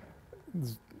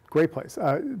 It's a great place.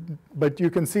 But you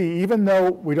can see, even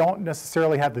though we don't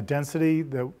necessarily have the density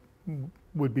that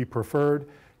would be preferred,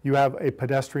 you have a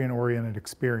pedestrian-oriented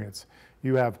experience.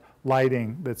 You have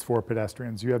lighting that's for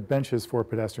pedestrians. You have benches for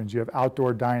pedestrians. You have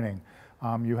outdoor dining.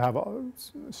 You have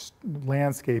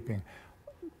landscaping,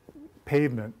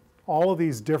 pavement, all of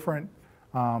these different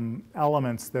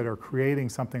elements that are creating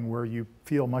something where you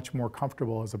feel much more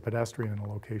comfortable as a pedestrian in a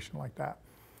location like that.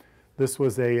 This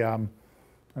was an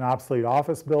obsolete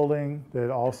office building that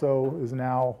also is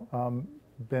now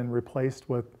been replaced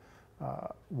with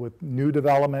new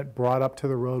development brought up to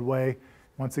the roadway.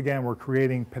 Once again, we're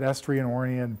creating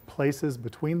pedestrian-oriented places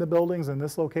between the buildings in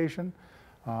this location.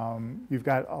 You've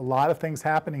got a lot of things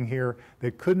happening here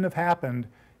that couldn't have happened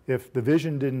if the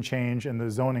vision didn't change and the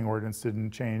zoning ordinance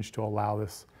didn't change to allow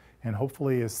this. And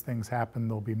hopefully, as things happen,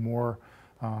 there'll be more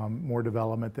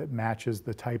development that matches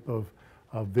the type of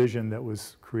vision that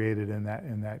was created in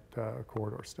that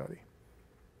corridor study.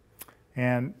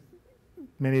 And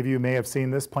many of you may have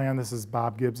seen this plan. This is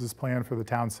Bob Gibbs's plan for the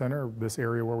town center, this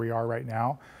area where we are right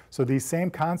now. So these same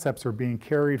concepts are being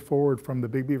carried forward from the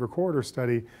Big Beaver Corridor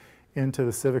study into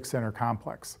the Civic Center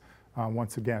complex.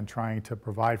 Once again, trying to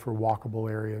provide for walkable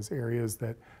areas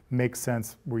that make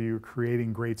sense where you're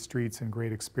creating great streets and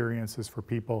great experiences for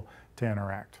people to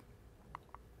interact.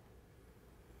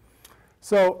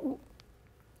 So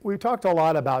we talked a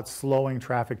lot about slowing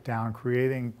traffic down,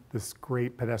 creating this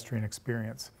great pedestrian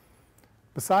experience.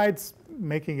 Besides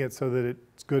making it so that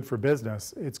it's good for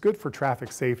business, it's good for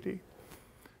traffic safety.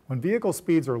 When vehicle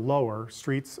speeds are lower,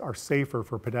 streets are safer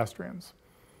for pedestrians.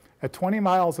 At 20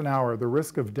 miles an hour, the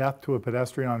risk of death to a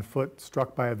pedestrian on foot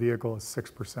struck by a vehicle is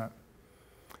 6%.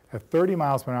 At 30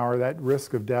 miles per hour, that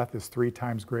risk of death is 3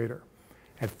 times greater.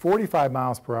 At 45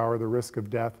 miles per hour, the risk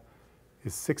of death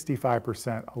is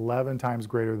 65%, 11 times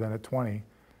greater than at 20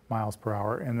 miles per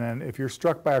hour. And then if you're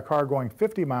struck by a car going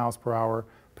 50 miles per hour,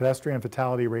 pedestrian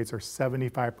fatality rates are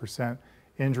 75%,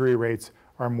 injury rates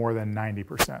are more than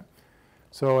 90%.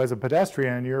 So as a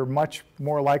pedestrian, you're much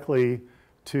more likely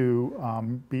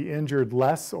to be injured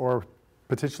less or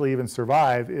potentially even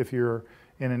survive if you're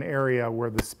in an area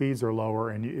where the speeds are lower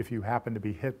and if you happen to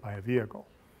be hit by a vehicle.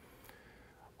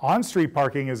 On-street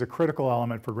parking is a critical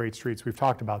element for great streets. We've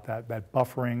talked about that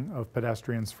buffering of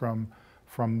pedestrians from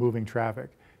moving traffic.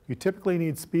 You typically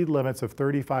need speed limits of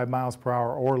 35 miles per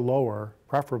hour or lower,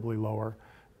 preferably lower,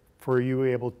 for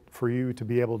you to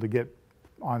be able to get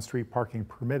on-street parking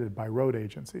permitted by road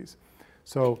agencies.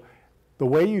 So the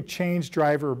way you change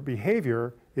driver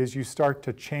behavior is you start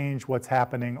to change what's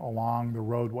happening along the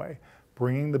roadway,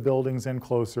 bringing the buildings in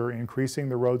closer, increasing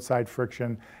the roadside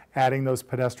friction, adding those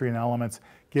pedestrian elements,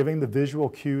 giving the visual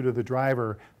cue to the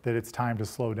driver that it's time to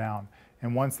slow down.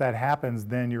 And once that happens,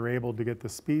 then you're able to get the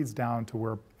speeds down to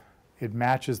where it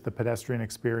matches the pedestrian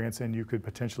experience, and you could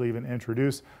potentially even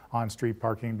introduce on-street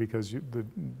parking because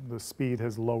the speed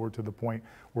has lowered to the point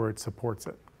where it supports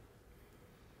it.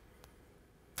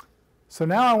 So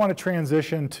now I want to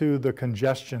transition to the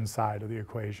congestion side of the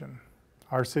equation.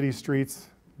 Our city streets,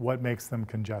 what makes them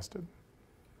congested.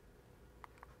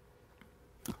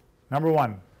 Number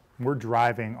one, we're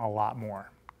driving a lot more.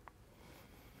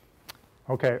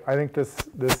 Okay, I think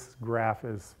this graph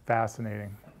is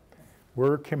fascinating.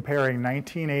 We're comparing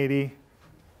 1980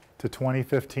 to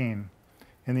 2015.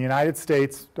 In the United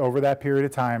States, over that period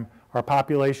of time, our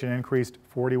population increased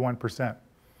 41%.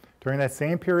 During that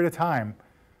same period of time,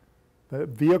 the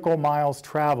vehicle miles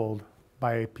traveled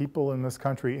by people in this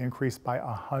country increased by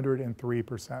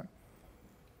 103%.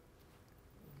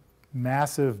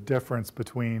 Massive difference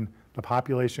between the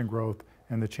population growth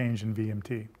and the change in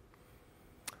VMT.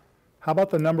 How about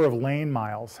the number of lane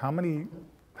miles? How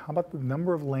about the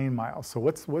number of lane miles? So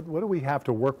what do we have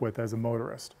to work with as a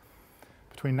motorist?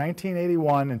 Between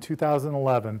 1981 and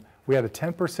 2011, we had a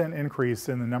 10% increase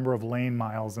in the number of lane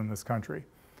miles in this country.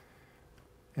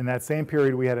 In that same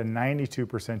period, we had a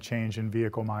 92% change in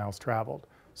vehicle miles traveled.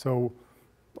 So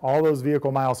all those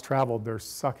vehicle miles traveled, they're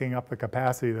sucking up the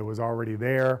capacity that was already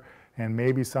there and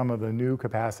maybe some of the new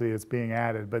capacity that's being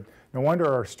added. But no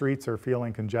wonder our streets are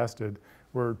feeling congested.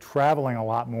 We're traveling a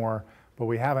lot more, but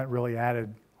we haven't really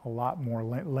added a lot more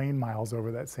lane miles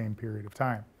over that same period of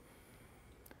time.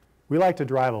 We like to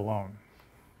drive alone.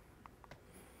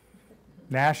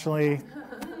 Nationally,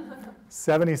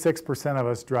 76% of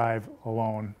us drive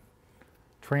alone.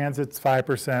 Transit's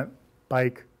 5%,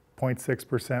 bike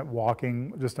 0.6%,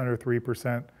 walking just under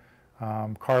 3%,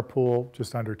 carpool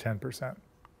just under 10%.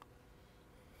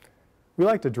 We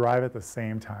like to drive at the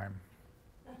same time.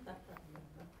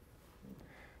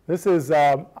 This is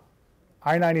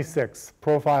I-96,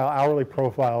 hourly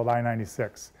profile of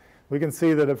I-96. We can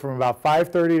see that from about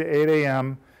 5:30 to 8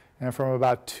 a.m. and from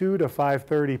about 2 to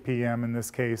 5:30 p.m. in this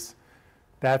case,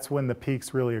 that's when the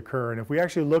peaks really occur. And if we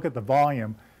actually look at the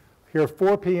volume, here at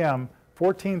 4 p.m.,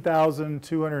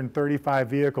 14,235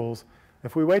 vehicles.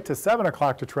 If we wait to 7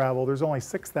 o'clock to travel, there's only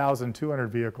 6,200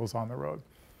 vehicles on the road.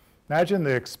 Imagine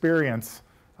the experience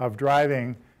of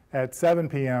driving at 7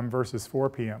 p.m. versus 4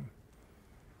 p.m.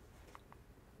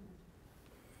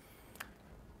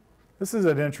 This is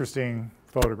an interesting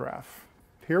photograph.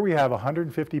 Here we have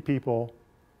 150 people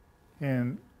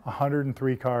in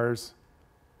 103 cars,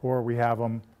 or we have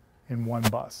them in one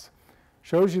bus.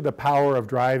 Shows you the power of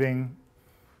driving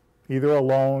either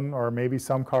alone, or maybe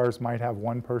some cars might have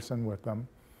one person with them.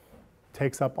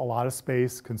 Takes up a lot of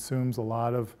space, consumes a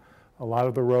lot of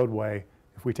the roadway.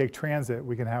 If we take transit,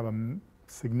 we can have a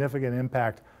significant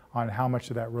impact on how much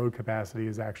of that road capacity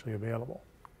is actually available.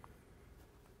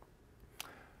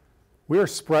 We are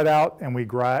spread out and we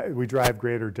drive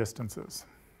greater distances.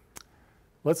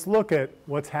 Let's look at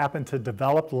what's happened to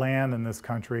developed land in this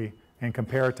country and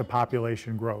compare it to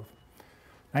population growth.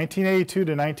 1982 to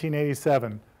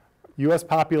 1987, U.S.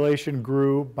 population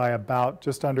grew by about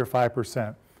just under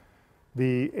 5%.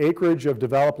 The acreage of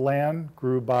developed land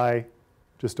grew by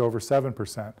just over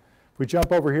 7%. If we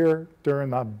jump over here during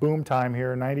the boom time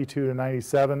here, 92 to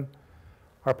 97,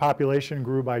 our population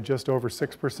grew by just over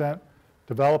 6%.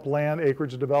 Developed land,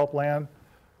 acreage of developed land,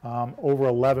 over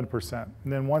 11%.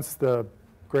 And then once the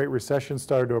Great Recession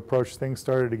started to approach, things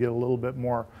started to get a little bit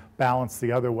more balanced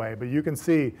the other way. But you can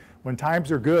see when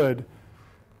times are good,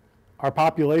 our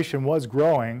population was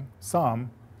growing some,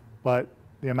 but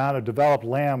the amount of developed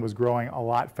land was growing a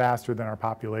lot faster than our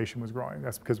population was growing.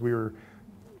 That's because we were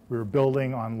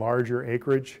building on larger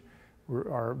acreage.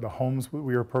 The homes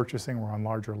we were purchasing were on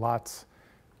larger lots.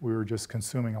 We were just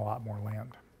consuming a lot more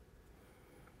land.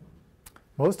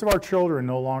 Most of our children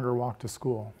no longer walk to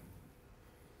school.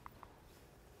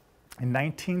 In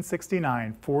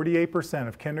 1969, 48%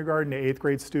 of kindergarten to 8th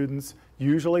grade students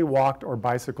usually walked or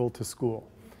bicycled to school.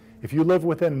 If you live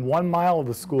within 1 mile of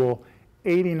the school,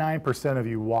 89% of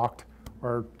you walked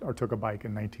or took a bike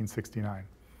in 1969.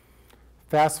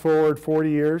 Fast forward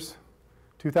 40 years,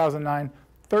 2009,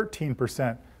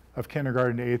 13% of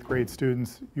kindergarten to 8th grade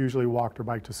students usually walked or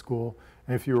biked to school,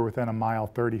 and if you were within a mile,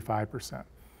 35%.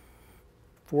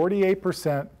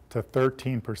 48% to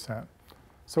 13%.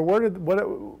 So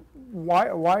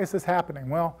why is this happening?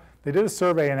 Well, they did a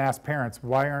survey and asked parents,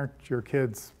 why aren't your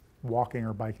kids walking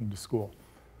or biking to school?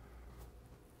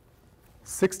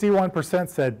 61%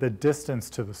 said the distance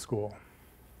to the school.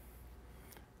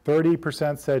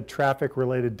 30% said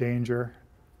traffic-related danger.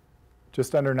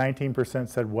 Just under 19%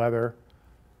 said weather.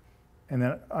 And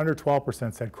then under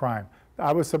 12% said crime.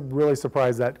 I was really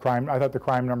surprised that I thought the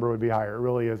crime number would be higher. It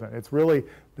really isn't. It's really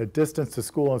the distance to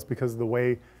school is because of the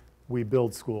way we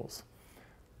build schools.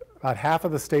 About half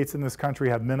of the states in this country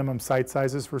have minimum site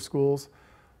sizes for schools.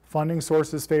 Funding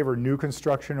sources favor new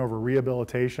construction over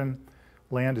rehabilitation.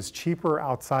 Land is cheaper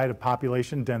outside of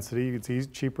population density. It's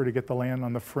cheaper to get the land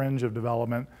on the fringe of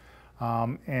development.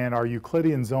 And our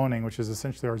Euclidean zoning, which is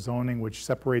essentially our zoning which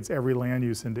separates every land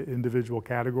use into individual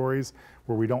categories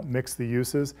where we don't mix the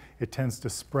uses, it tends to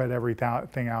spread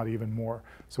everything out even more.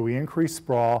 So we increase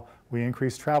sprawl, we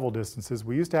increase travel distances.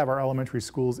 We used to have our elementary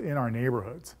schools in our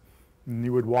neighborhoods, and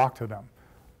you would walk to them.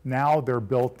 Now they're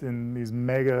built in these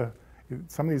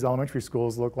some of these elementary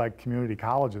schools look like community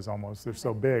colleges almost. They're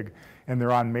so big, and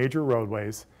they're on major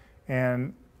roadways,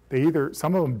 and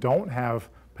some of them don't have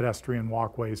pedestrian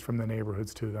walkways from the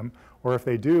neighborhoods to them, or if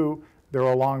they do, they're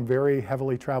along very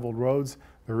heavily traveled roads.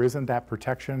 There isn't that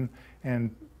protection,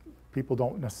 and people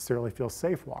don't necessarily feel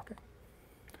safe walking.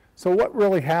 So what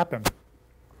really happened?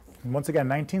 And once again,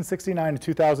 1969 to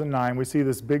 2009, we see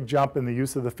this big jump in the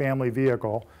use of the family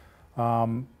vehicle.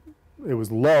 It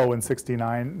was low in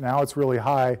 69, now it's really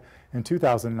high in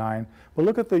 2009. But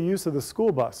look at the use of the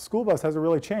school bus. School bus hasn't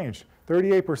really changed.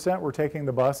 38% were taking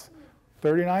the bus,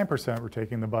 39% were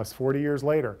taking the bus 40 years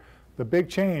later. The big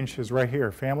change is right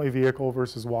here, family vehicle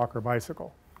versus walker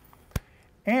bicycle.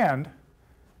 And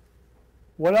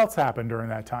what else happened during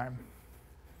that time?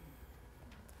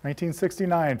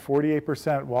 1969,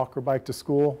 48% walk or bike to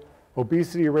school.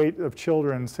 Obesity rate of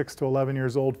children 6 to 11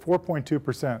 years old,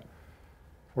 4.2%.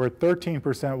 We're at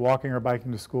 13% walking or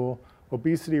biking to school.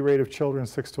 Obesity rate of children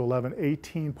 6 to 11,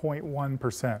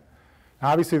 18.1%. Now,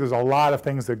 obviously, there's a lot of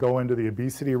things that go into the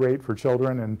obesity rate for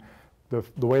children, and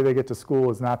the way they get to school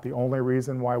is not the only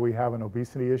reason why we have an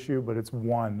obesity issue, but it's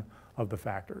one of the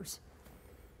factors.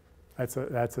 That's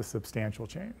a substantial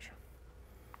change.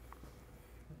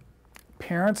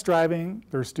 Parents driving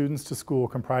their students to school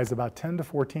comprise about 10 to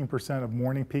 14% of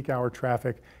morning peak hour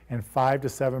traffic and 5 to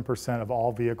 7% of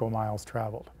all vehicle miles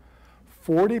traveled.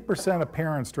 40% of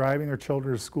parents driving their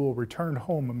children to school returned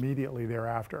home immediately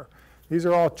thereafter. These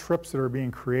are all trips that are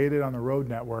being created on the road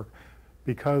network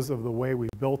because of the way we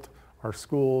built our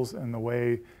schools and the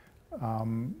way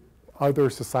other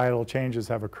societal changes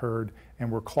have occurred,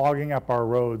 and we're clogging up our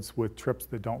roads with trips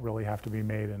that don't really have to be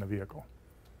made in a vehicle.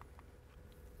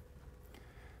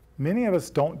 Many of us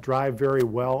don't drive very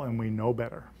well, and we know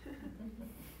better.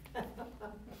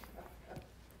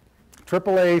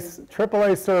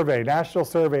 AAA survey, national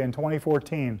survey in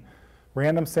 2014,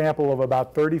 random sample of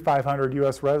about 3,500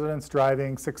 US residents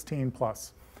driving 16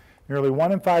 plus. Nearly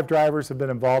 1 in 5 drivers have been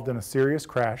involved in a serious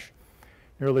crash.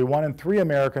 Nearly 1 in 3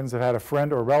 Americans have had a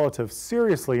friend or relative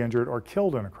seriously injured or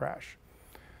killed in a crash.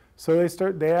 So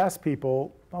they ask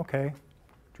people, okay,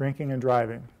 drinking and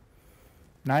driving.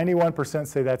 91%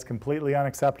 say that's completely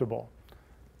unacceptable.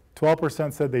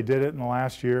 12% said they did it in the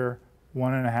last year.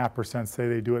 1.5% say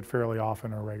they do it fairly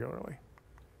often or regularly.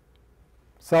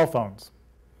 Cell phones.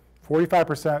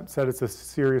 45% said it's a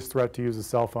serious threat to use a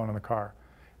cell phone in the car.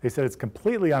 They said it's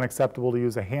completely unacceptable to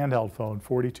use a handheld phone.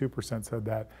 42% said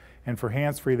that. And for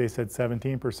hands-free, they said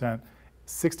 17%.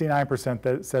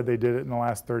 69% said they did it in the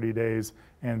last 30 days,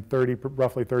 and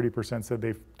roughly 30% said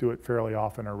they do it fairly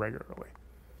often or regularly.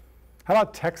 How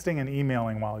about texting and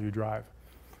emailing while you drive?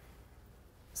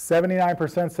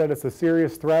 79% said it's a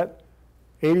serious threat.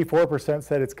 84%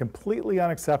 said it's completely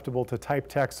unacceptable to type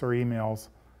texts or emails.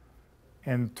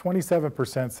 And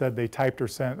 27% said they typed or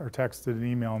sent or texted an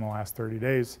email in the last 30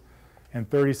 days. And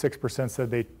 36% said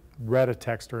they read a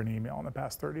text or an email in the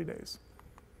past 30 days.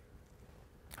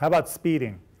 How about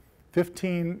speeding?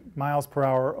 15 miles per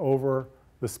hour over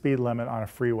the speed limit on a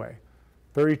freeway.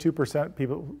 32%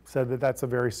 people said that that's a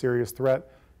very serious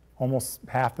threat. Almost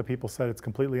half the people said it's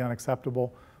completely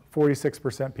unacceptable.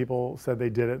 46% people said they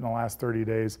did it in the last 30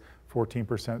 days.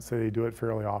 14% say they do it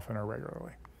fairly often or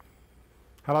regularly.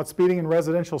 How about speeding in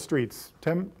residential streets?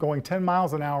 Going 10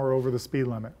 miles an hour over the speed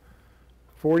limit.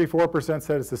 44%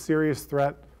 said it's a serious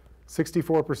threat.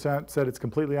 64% said it's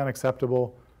completely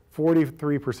unacceptable.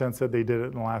 43% said they did it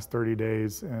in the last 30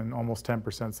 days, and almost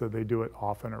 10% said they do it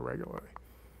often or regularly.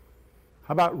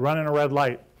 How about running a red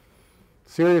light?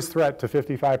 Serious threat to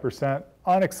 55%,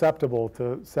 unacceptable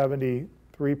to 73%,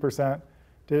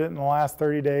 did it in the last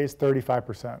 30 days,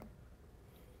 35%.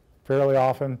 Fairly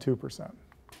often, 2%.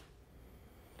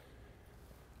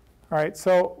 All right,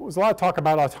 so there's a lot of talk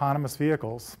about autonomous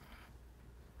vehicles.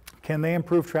 Can they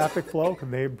improve traffic flow? Can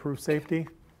they improve safety?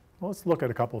 Well, let's look at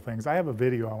a couple things. I have a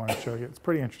video I want to show you. It's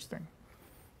pretty interesting.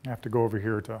 I have to go over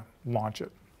here to launch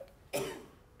it.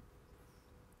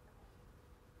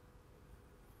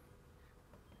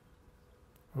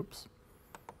 Oops.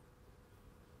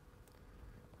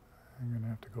 I'm going to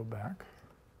have to go back.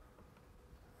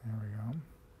 There we go.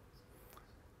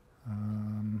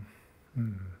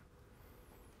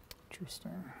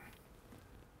 Interesting.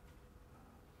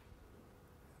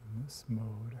 In this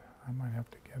mode, I might have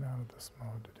to get out of this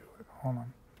mode to do it. Hold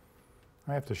on.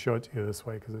 I have to show it to you this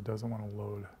way because it doesn't want to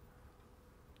load.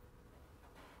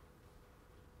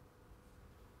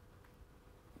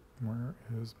 Where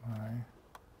is my...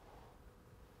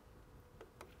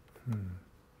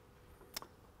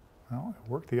 Well, it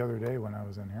worked the other day when I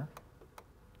was in here.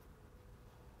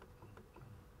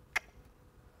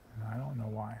 And I don't know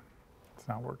why it's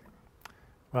not working.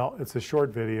 Well, it's a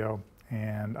short video,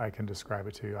 and I can describe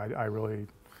it to you.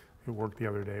 It worked the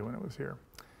other day when it was here.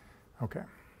 Okay.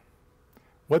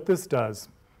 What this does,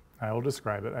 I will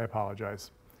describe it. I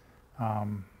apologize.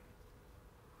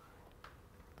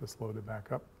 This loaded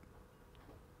back up.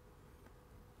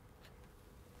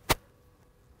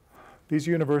 These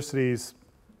universities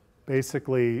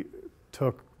basically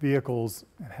took vehicles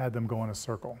and had them go in a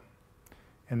circle.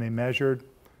 And they measured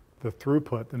the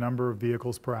throughput, the number of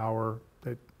vehicles per hour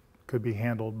that could be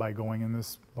handled by going in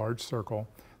this large circle.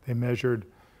 They measured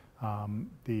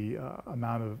the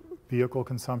amount of vehicle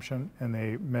consumption, and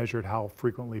they measured how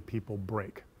frequently people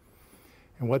brake.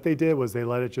 And what they did was they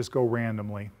let it just go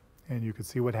randomly, and you could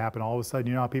see what happened. All of a sudden,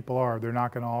 you know how people are. They're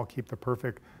not going to all keep the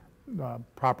perfect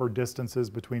proper distances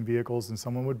between vehicles, and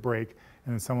someone would brake,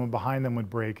 and then someone behind them would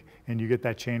brake, and you get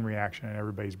that chain reaction, and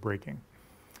everybody's braking.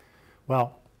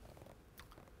 Well,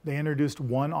 they introduced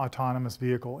one autonomous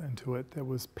vehicle into it that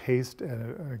was paced at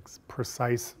a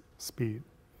precise speed.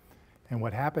 And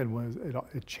what happened was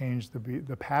it changed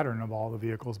the pattern of all the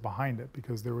vehicles behind it,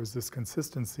 because there was this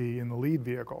consistency in the lead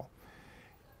vehicle.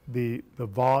 The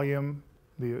volume,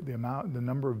 the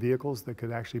number of vehicles that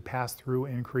could actually pass through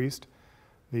increased,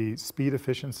 the speed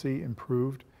efficiency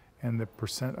improved, and the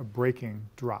percent of braking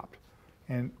dropped.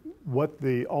 And what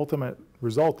the ultimate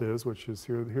result is, which is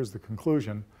here's the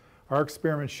conclusion, our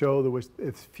experiments show that with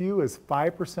as few as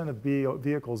 5% of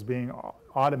vehicles being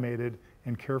automated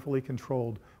and carefully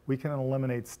controlled, we can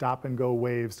eliminate stop-and-go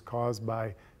waves caused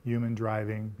by human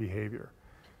driving behavior.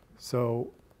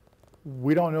 So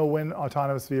we don't know when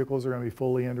autonomous vehicles are going to be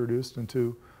fully introduced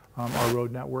into our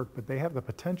road network, but they have the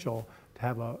potential to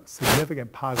have a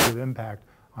significant positive impact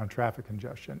on traffic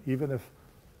congestion, even if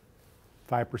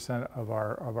 5% of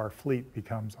our fleet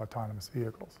becomes autonomous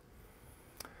vehicles.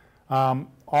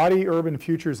 Audi Urban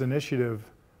Futures Initiative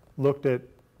looked at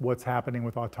what's happening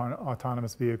with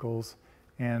autonomous vehicles,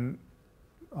 and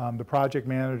the project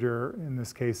manager in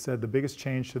this case said the biggest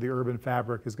change to the urban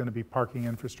fabric is going to be parking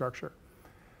infrastructure.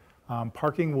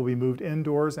 Parking will be moved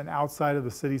indoors and outside of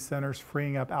the city centers,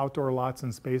 freeing up outdoor lots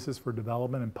and spaces for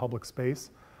development and public space.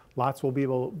 Lots will be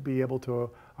able to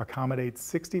accommodate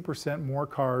 60% more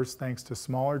cars thanks to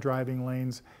smaller driving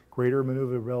lanes, greater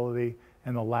maneuverability,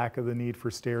 and the lack of the need for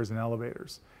stairs and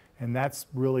elevators. And that's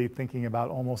really thinking about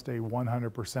almost a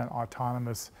 100%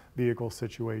 autonomous vehicle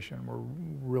situation. We're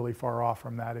really far off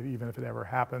from that, even if it ever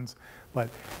happens. But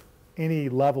any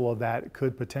level of that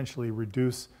could potentially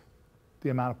reduce the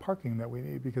amount of parking that we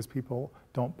need, because people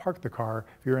don't park the car.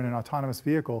 If you're in an autonomous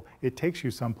vehicle, it takes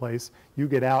you someplace, you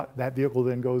get out, that vehicle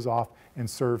then goes off and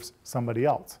serves somebody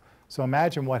else. So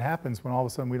imagine what happens when all of a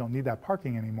sudden we don't need that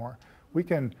parking anymore. We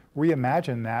can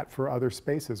reimagine that for other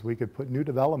spaces. We could put new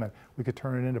development, we could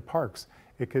turn it into parks.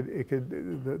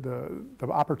 The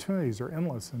opportunities are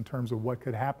endless in terms of what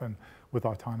could happen with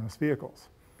autonomous vehicles.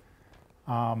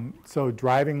 So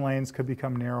driving lanes could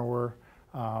become narrower.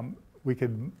 We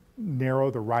could narrow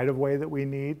the right-of-way that we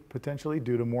need potentially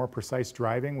due to more precise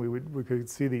driving. We could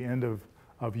see the end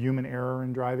of human error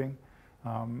in driving.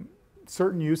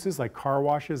 Certain uses like car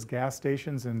washes, gas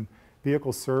stations, and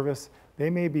vehicle service, they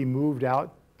may be moved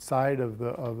outside of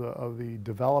the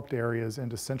developed areas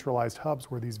into centralized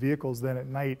hubs where these vehicles then at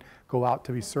night go out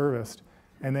to be serviced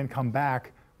and then come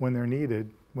back when they're needed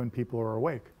when people are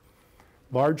awake.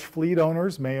 Large fleet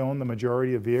owners may own the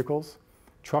majority of vehicles.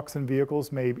 Trucks and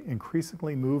vehicles may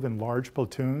increasingly move in large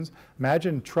platoons.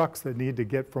 Imagine trucks that need to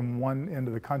get from one end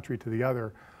of the country to the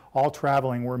other, all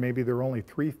traveling where maybe they're only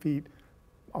 3 feet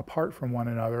apart from one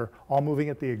another, all moving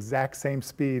at the exact same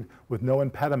speed with no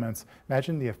impediments.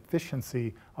 Imagine the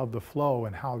efficiency of the flow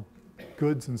and how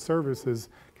goods and services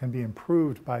can be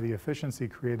improved by the efficiency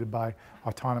created by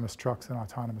autonomous trucks and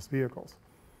autonomous vehicles.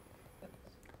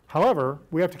 However,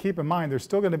 we have to keep in mind there's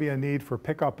still going to be a need for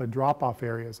pickup and drop-off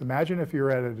areas. Imagine if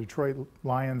you're at a Detroit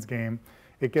Lions game,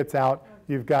 it gets out,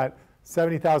 you've got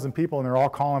 70,000 people and they're all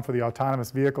calling for the autonomous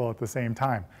vehicle at the same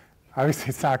time. Obviously,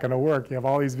 it's not going to work. You have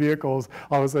all these vehicles,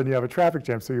 all of a sudden you have a traffic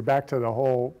jam. So you're back to the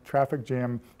whole traffic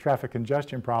jam, traffic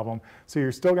congestion problem. So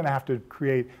you're still going to have to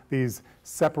create these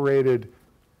separated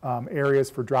areas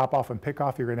for drop-off and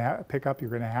pick-off. You're going to have pick-up.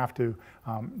 You're going to have to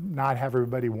not have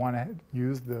everybody want to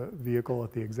use the vehicle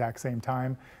at the exact same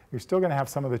time. You're still going to have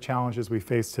some of the challenges we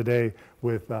face today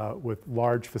with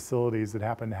large facilities that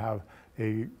happen to have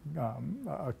a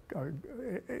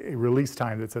release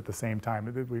time that's at the same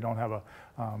time. We don't have a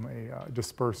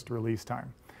dispersed release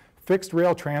time. Fixed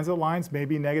rail transit lines may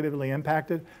be negatively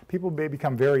impacted. People may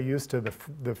become very used to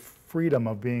the freedom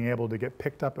of being able to get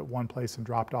picked up at one place and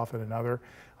dropped off at another.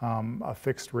 A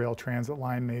fixed rail transit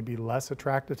line may be less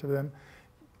attractive to them.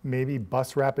 Maybe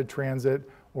bus rapid transit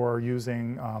or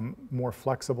using more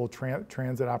flexible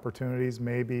transit opportunities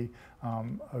may be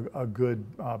a good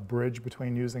bridge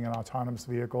between using an autonomous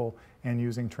vehicle and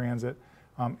using transit.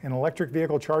 And electric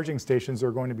vehicle charging stations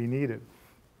are going to be needed.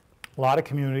 A lot of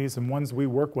communities and ones we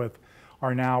work with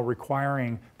are now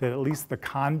requiring that at least the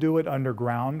conduit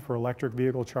underground for electric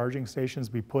vehicle charging stations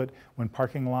be put when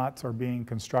parking lots are being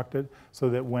constructed, so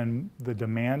that when the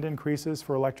demand increases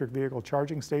for electric vehicle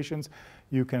charging stations,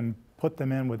 you can put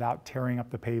them in without tearing up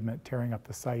the pavement, tearing up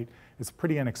the site. It's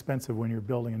pretty inexpensive when you're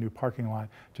building a new parking lot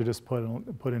to just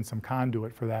put in some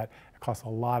conduit for that. It costs a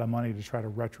lot of money to try to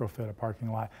retrofit a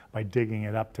parking lot by digging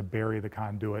it up to bury the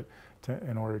conduit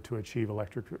in order to achieve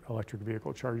electric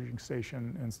vehicle charging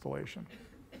station installation.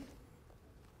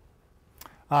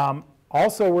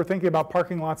 Also, we're thinking about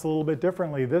parking lots a little bit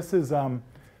differently. This is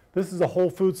a Whole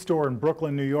Foods store in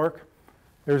Brooklyn, New York.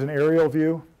 There's an aerial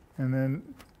view, and then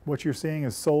what you're seeing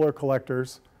is solar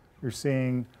collectors. You're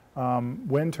seeing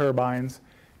wind turbines.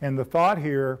 And the thought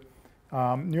here,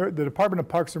 the Department of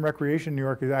Parks and Recreation in New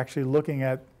York is actually looking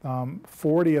at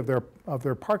 40 of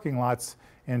their parking lots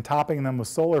and topping them with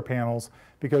solar panels,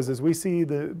 because as we see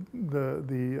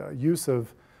the use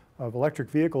of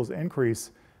electric vehicles increase,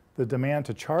 the demand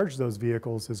to charge those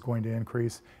vehicles is going to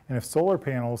increase. And if solar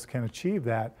panels can achieve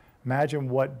that, imagine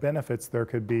what benefits there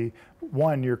could be.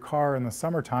 One, your car in the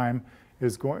summertime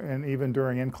is going, and even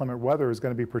during inclement weather, is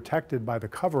going to be protected by the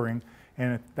covering,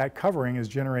 and that covering is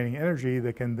generating energy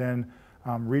that can then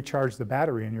recharge the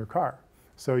battery in your car.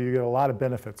 So you get a lot of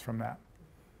benefits from that.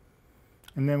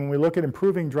 And then when we look at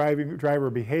improving driver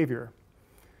behavior,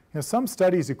 some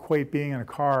studies equate being in a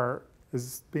car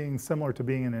as being similar to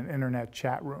being in an internet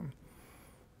chat room.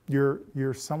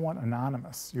 You're somewhat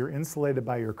anonymous. You're insulated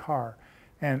by your car.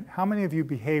 And how many of you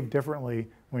behave differently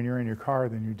when you're in your car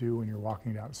than you do when you're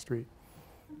walking down the street?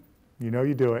 You know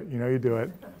you do it. You know you do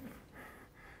it.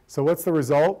 So what's the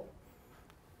result?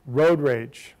 Road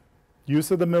rage, use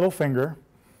of the middle finger,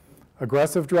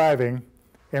 aggressive driving,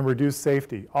 and reduced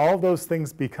safety. All of those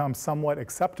things become somewhat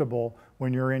acceptable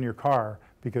when you're in your car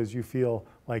because you feel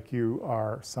like you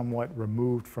are somewhat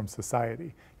removed from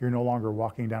society. You're no longer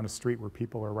walking down a street where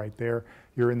people are right there.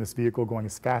 You're in this vehicle going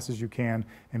as fast as you can,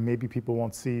 and maybe people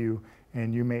won't see you,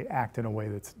 and you may act in a way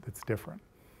that's different.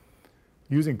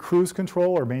 Using cruise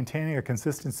control or maintaining a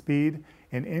consistent speed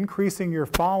and increasing your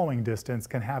following distance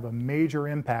can have a major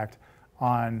impact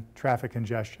on traffic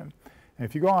congestion. And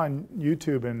if you go on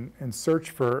YouTube and search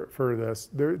for this,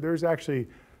 there's actually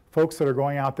folks that are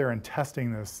going out there and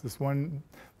testing this. This one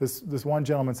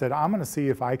gentleman said, I'm going to see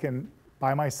if I can,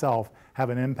 by myself, have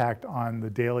an impact on the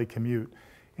daily commute.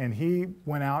 And he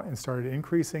went out and started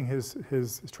increasing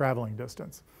his traveling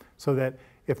distance so that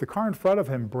if the car in front of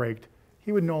him braked,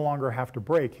 he would no longer have to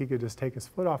brake. He could just take his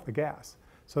foot off the gas.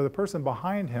 So the person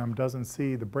behind him doesn't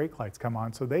see the brake lights come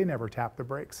on, so they never tap the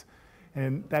brakes.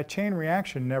 And that chain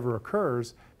reaction never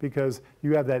occurs because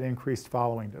you have that increased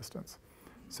following distance.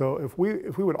 So if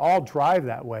we would all drive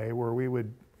that way, where we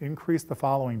would increase the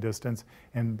following distance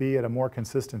and be at a more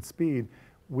consistent speed,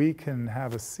 we can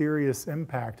have a serious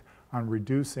impact on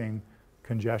reducing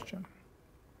congestion.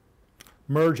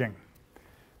 Merging.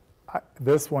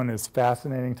 This one is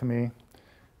fascinating to me.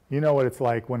 You know what it's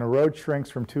like when a road shrinks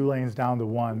from 2 lanes down to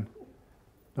 1.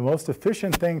 The most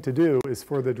efficient thing to do is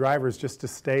for the drivers just to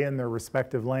stay in their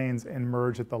respective lanes and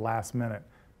merge at the last minute.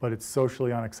 But it's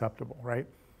socially unacceptable, right?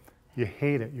 You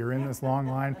hate it. You're in this long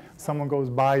line, someone goes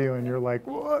by you and you're like,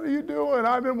 what are you doing?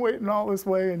 I've been waiting all this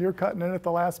way, and you're cutting in at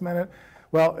the last minute.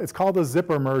 Well, it's called a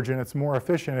zipper merge, and it's more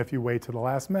efficient if you wait to the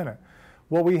last minute.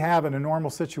 What we have in a normal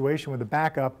situation with a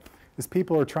backup is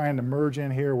people are trying to merge in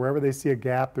here. Wherever they see a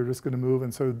gap, they're just going to move.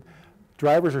 And so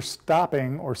drivers are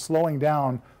stopping or slowing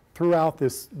down throughout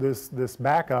this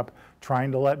backup,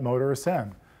 trying to let motorists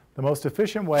in. The most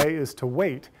efficient way is to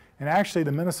wait. And actually,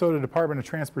 the Minnesota Department of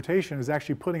Transportation is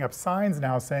actually putting up signs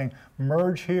now saying,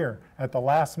 merge here at the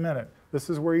last minute. This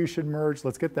is where you should merge.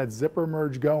 Let's get that zipper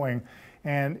merge going.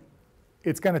 And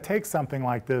it's going to take something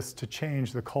like this to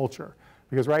change the culture,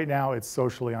 because right now it's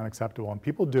socially unacceptable. And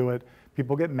people do it.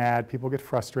 People get mad. People get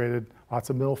frustrated. Lots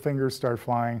of middle fingers start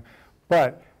flying.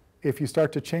 But if you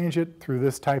start to change it through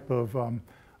this type of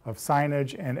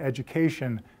signage and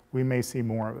education, we may see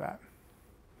more of that.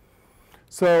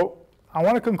 So I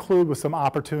want to conclude with some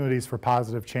opportunities for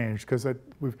positive change, because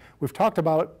we've talked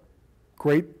about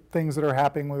great things that are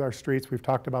happening with our streets. We've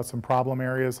talked about some problem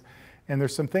areas, and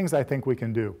there's some things I think we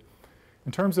can do.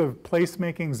 In terms of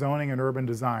placemaking, zoning, and urban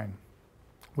design,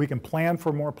 we can plan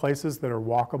for more places that are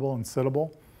walkable and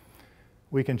sittable.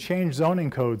 We can change zoning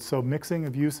codes so mixing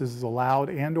of uses is allowed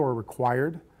and or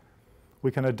required.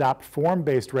 We can adopt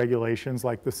form-based regulations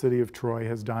like the City of Troy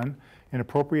has done in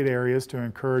appropriate areas to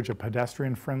encourage a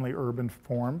pedestrian-friendly urban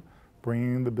form,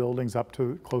 bringing the buildings up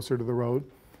to closer to the road.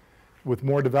 With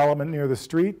more development near the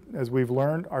street, as we've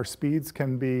learned, our speeds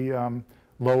can be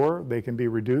lower, they can be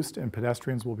reduced, and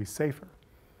pedestrians will be safer.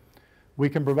 We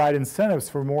can provide incentives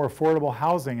for more affordable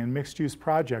housing and mixed-use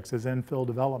projects as infill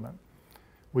development.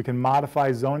 We can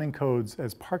modify zoning codes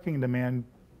as parking demand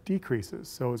decreases.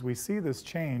 So as we see this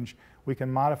change, we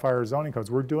can modify our zoning codes.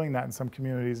 We're doing that in some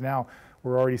communities now.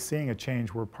 We're already seeing a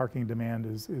change where parking demand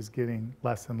is getting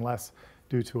less and less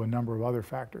due to a number of other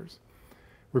factors.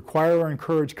 Require or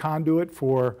encourage conduit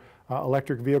for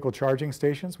electric vehicle charging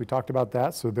stations. We talked about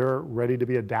that, so they're ready to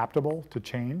be adaptable to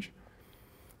change.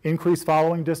 Increase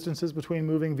following distances between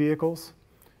moving vehicles.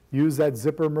 Use that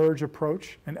zipper merge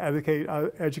approach and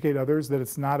educate others that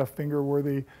it's not a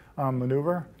finger-worthy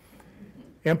maneuver.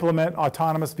 Implement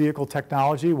autonomous vehicle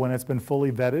technology when it's been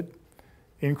fully vetted.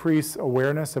 Increase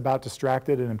awareness about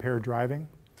distracted and impaired driving.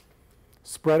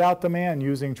 Spread out demand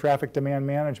using traffic demand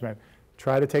management.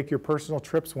 Try to take your personal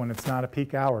trips when it's not a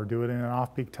peak hour. Do it in an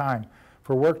off-peak time.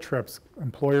 For work trips,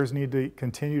 employers need to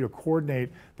continue to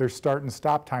coordinate their start and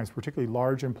stop times, particularly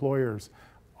large employers,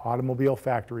 automobile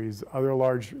factories, other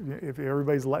large, if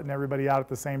everybody's letting everybody out at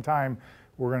the same time,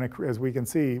 we're going to, as we can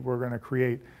see, we're going to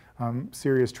create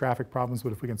serious traffic problems.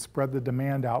 But if we can spread the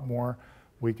demand out more,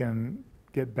 we can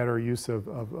get better use of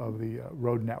the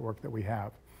road network that we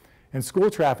have. In school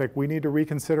traffic, we need to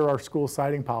reconsider our school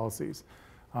siting policies.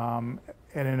 And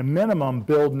at a minimum,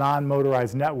 build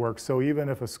non-motorized networks. So even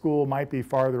if a school might be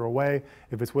farther away,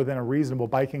 if it's within a reasonable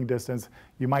biking distance,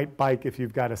 you might bike if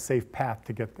you've got a safe path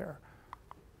to get there.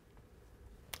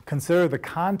 Consider the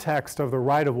context of the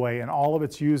right-of-way and all of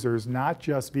its users, not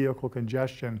just vehicle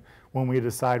congestion, when we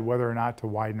decide whether or not to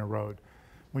widen a road.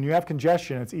 When you have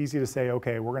congestion, it's easy to say,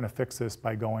 okay, we're going to fix this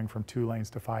by going from 2 lanes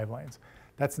to 5 lanes.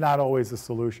 That's not always the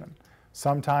solution.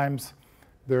 Sometimes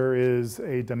there is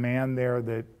a demand there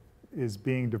that is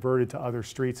being diverted to other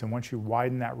streets, and once you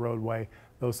widen that roadway,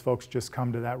 those folks just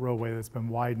come to that roadway that's been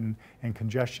widened, and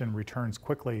congestion returns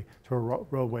quickly to a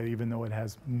roadway even though it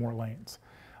has more lanes.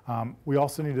 We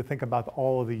also need to think about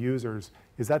all of the users.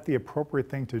 Is that the appropriate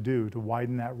thing to do, to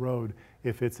widen that road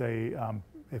if it's a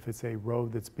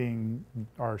road that's being,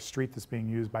 or a street that's being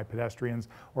used by pedestrians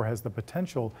or has the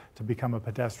potential to become a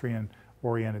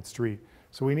pedestrian-oriented street?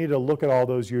 So we need to look at all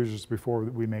those users before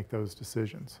we make those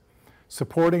decisions.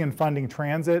 Supporting and funding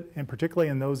transit, and particularly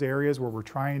in those areas where we're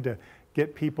trying to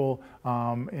get people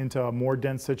into a more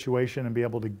dense situation and be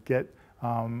able to get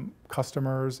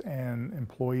customers and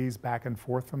employees back and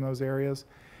forth from those areas.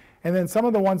 And then some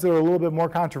of the ones that are a little bit more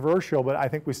controversial, but I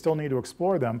think we still need to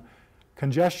explore them,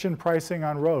 congestion pricing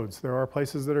on roads. There are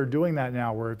places that are doing that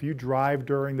now, where if you drive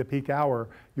during the peak hour,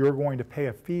 you're going to pay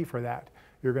a fee for that.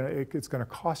 It's going to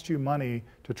cost you money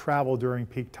to travel during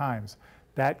peak times.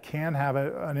 That can have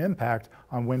an impact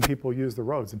on when people use the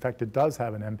roads. In fact, it does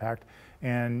have an impact,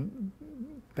 and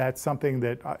that's something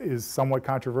that is somewhat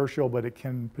controversial, but it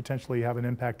can potentially have an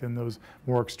impact in those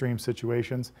more extreme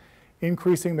situations.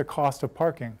 Increasing the cost of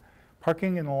parking.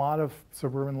 Parking in a lot of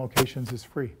suburban locations is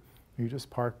free. You just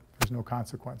park, there's no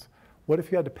consequence. What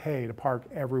if you had to pay to park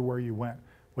everywhere you went?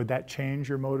 Would that change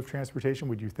your mode of transportation?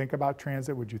 Would you think about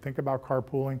transit? Would you think about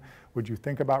carpooling? Would you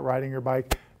think about riding your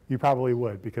bike? You probably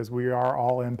would, because we are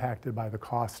all impacted by the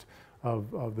cost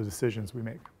of the decisions we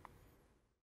make.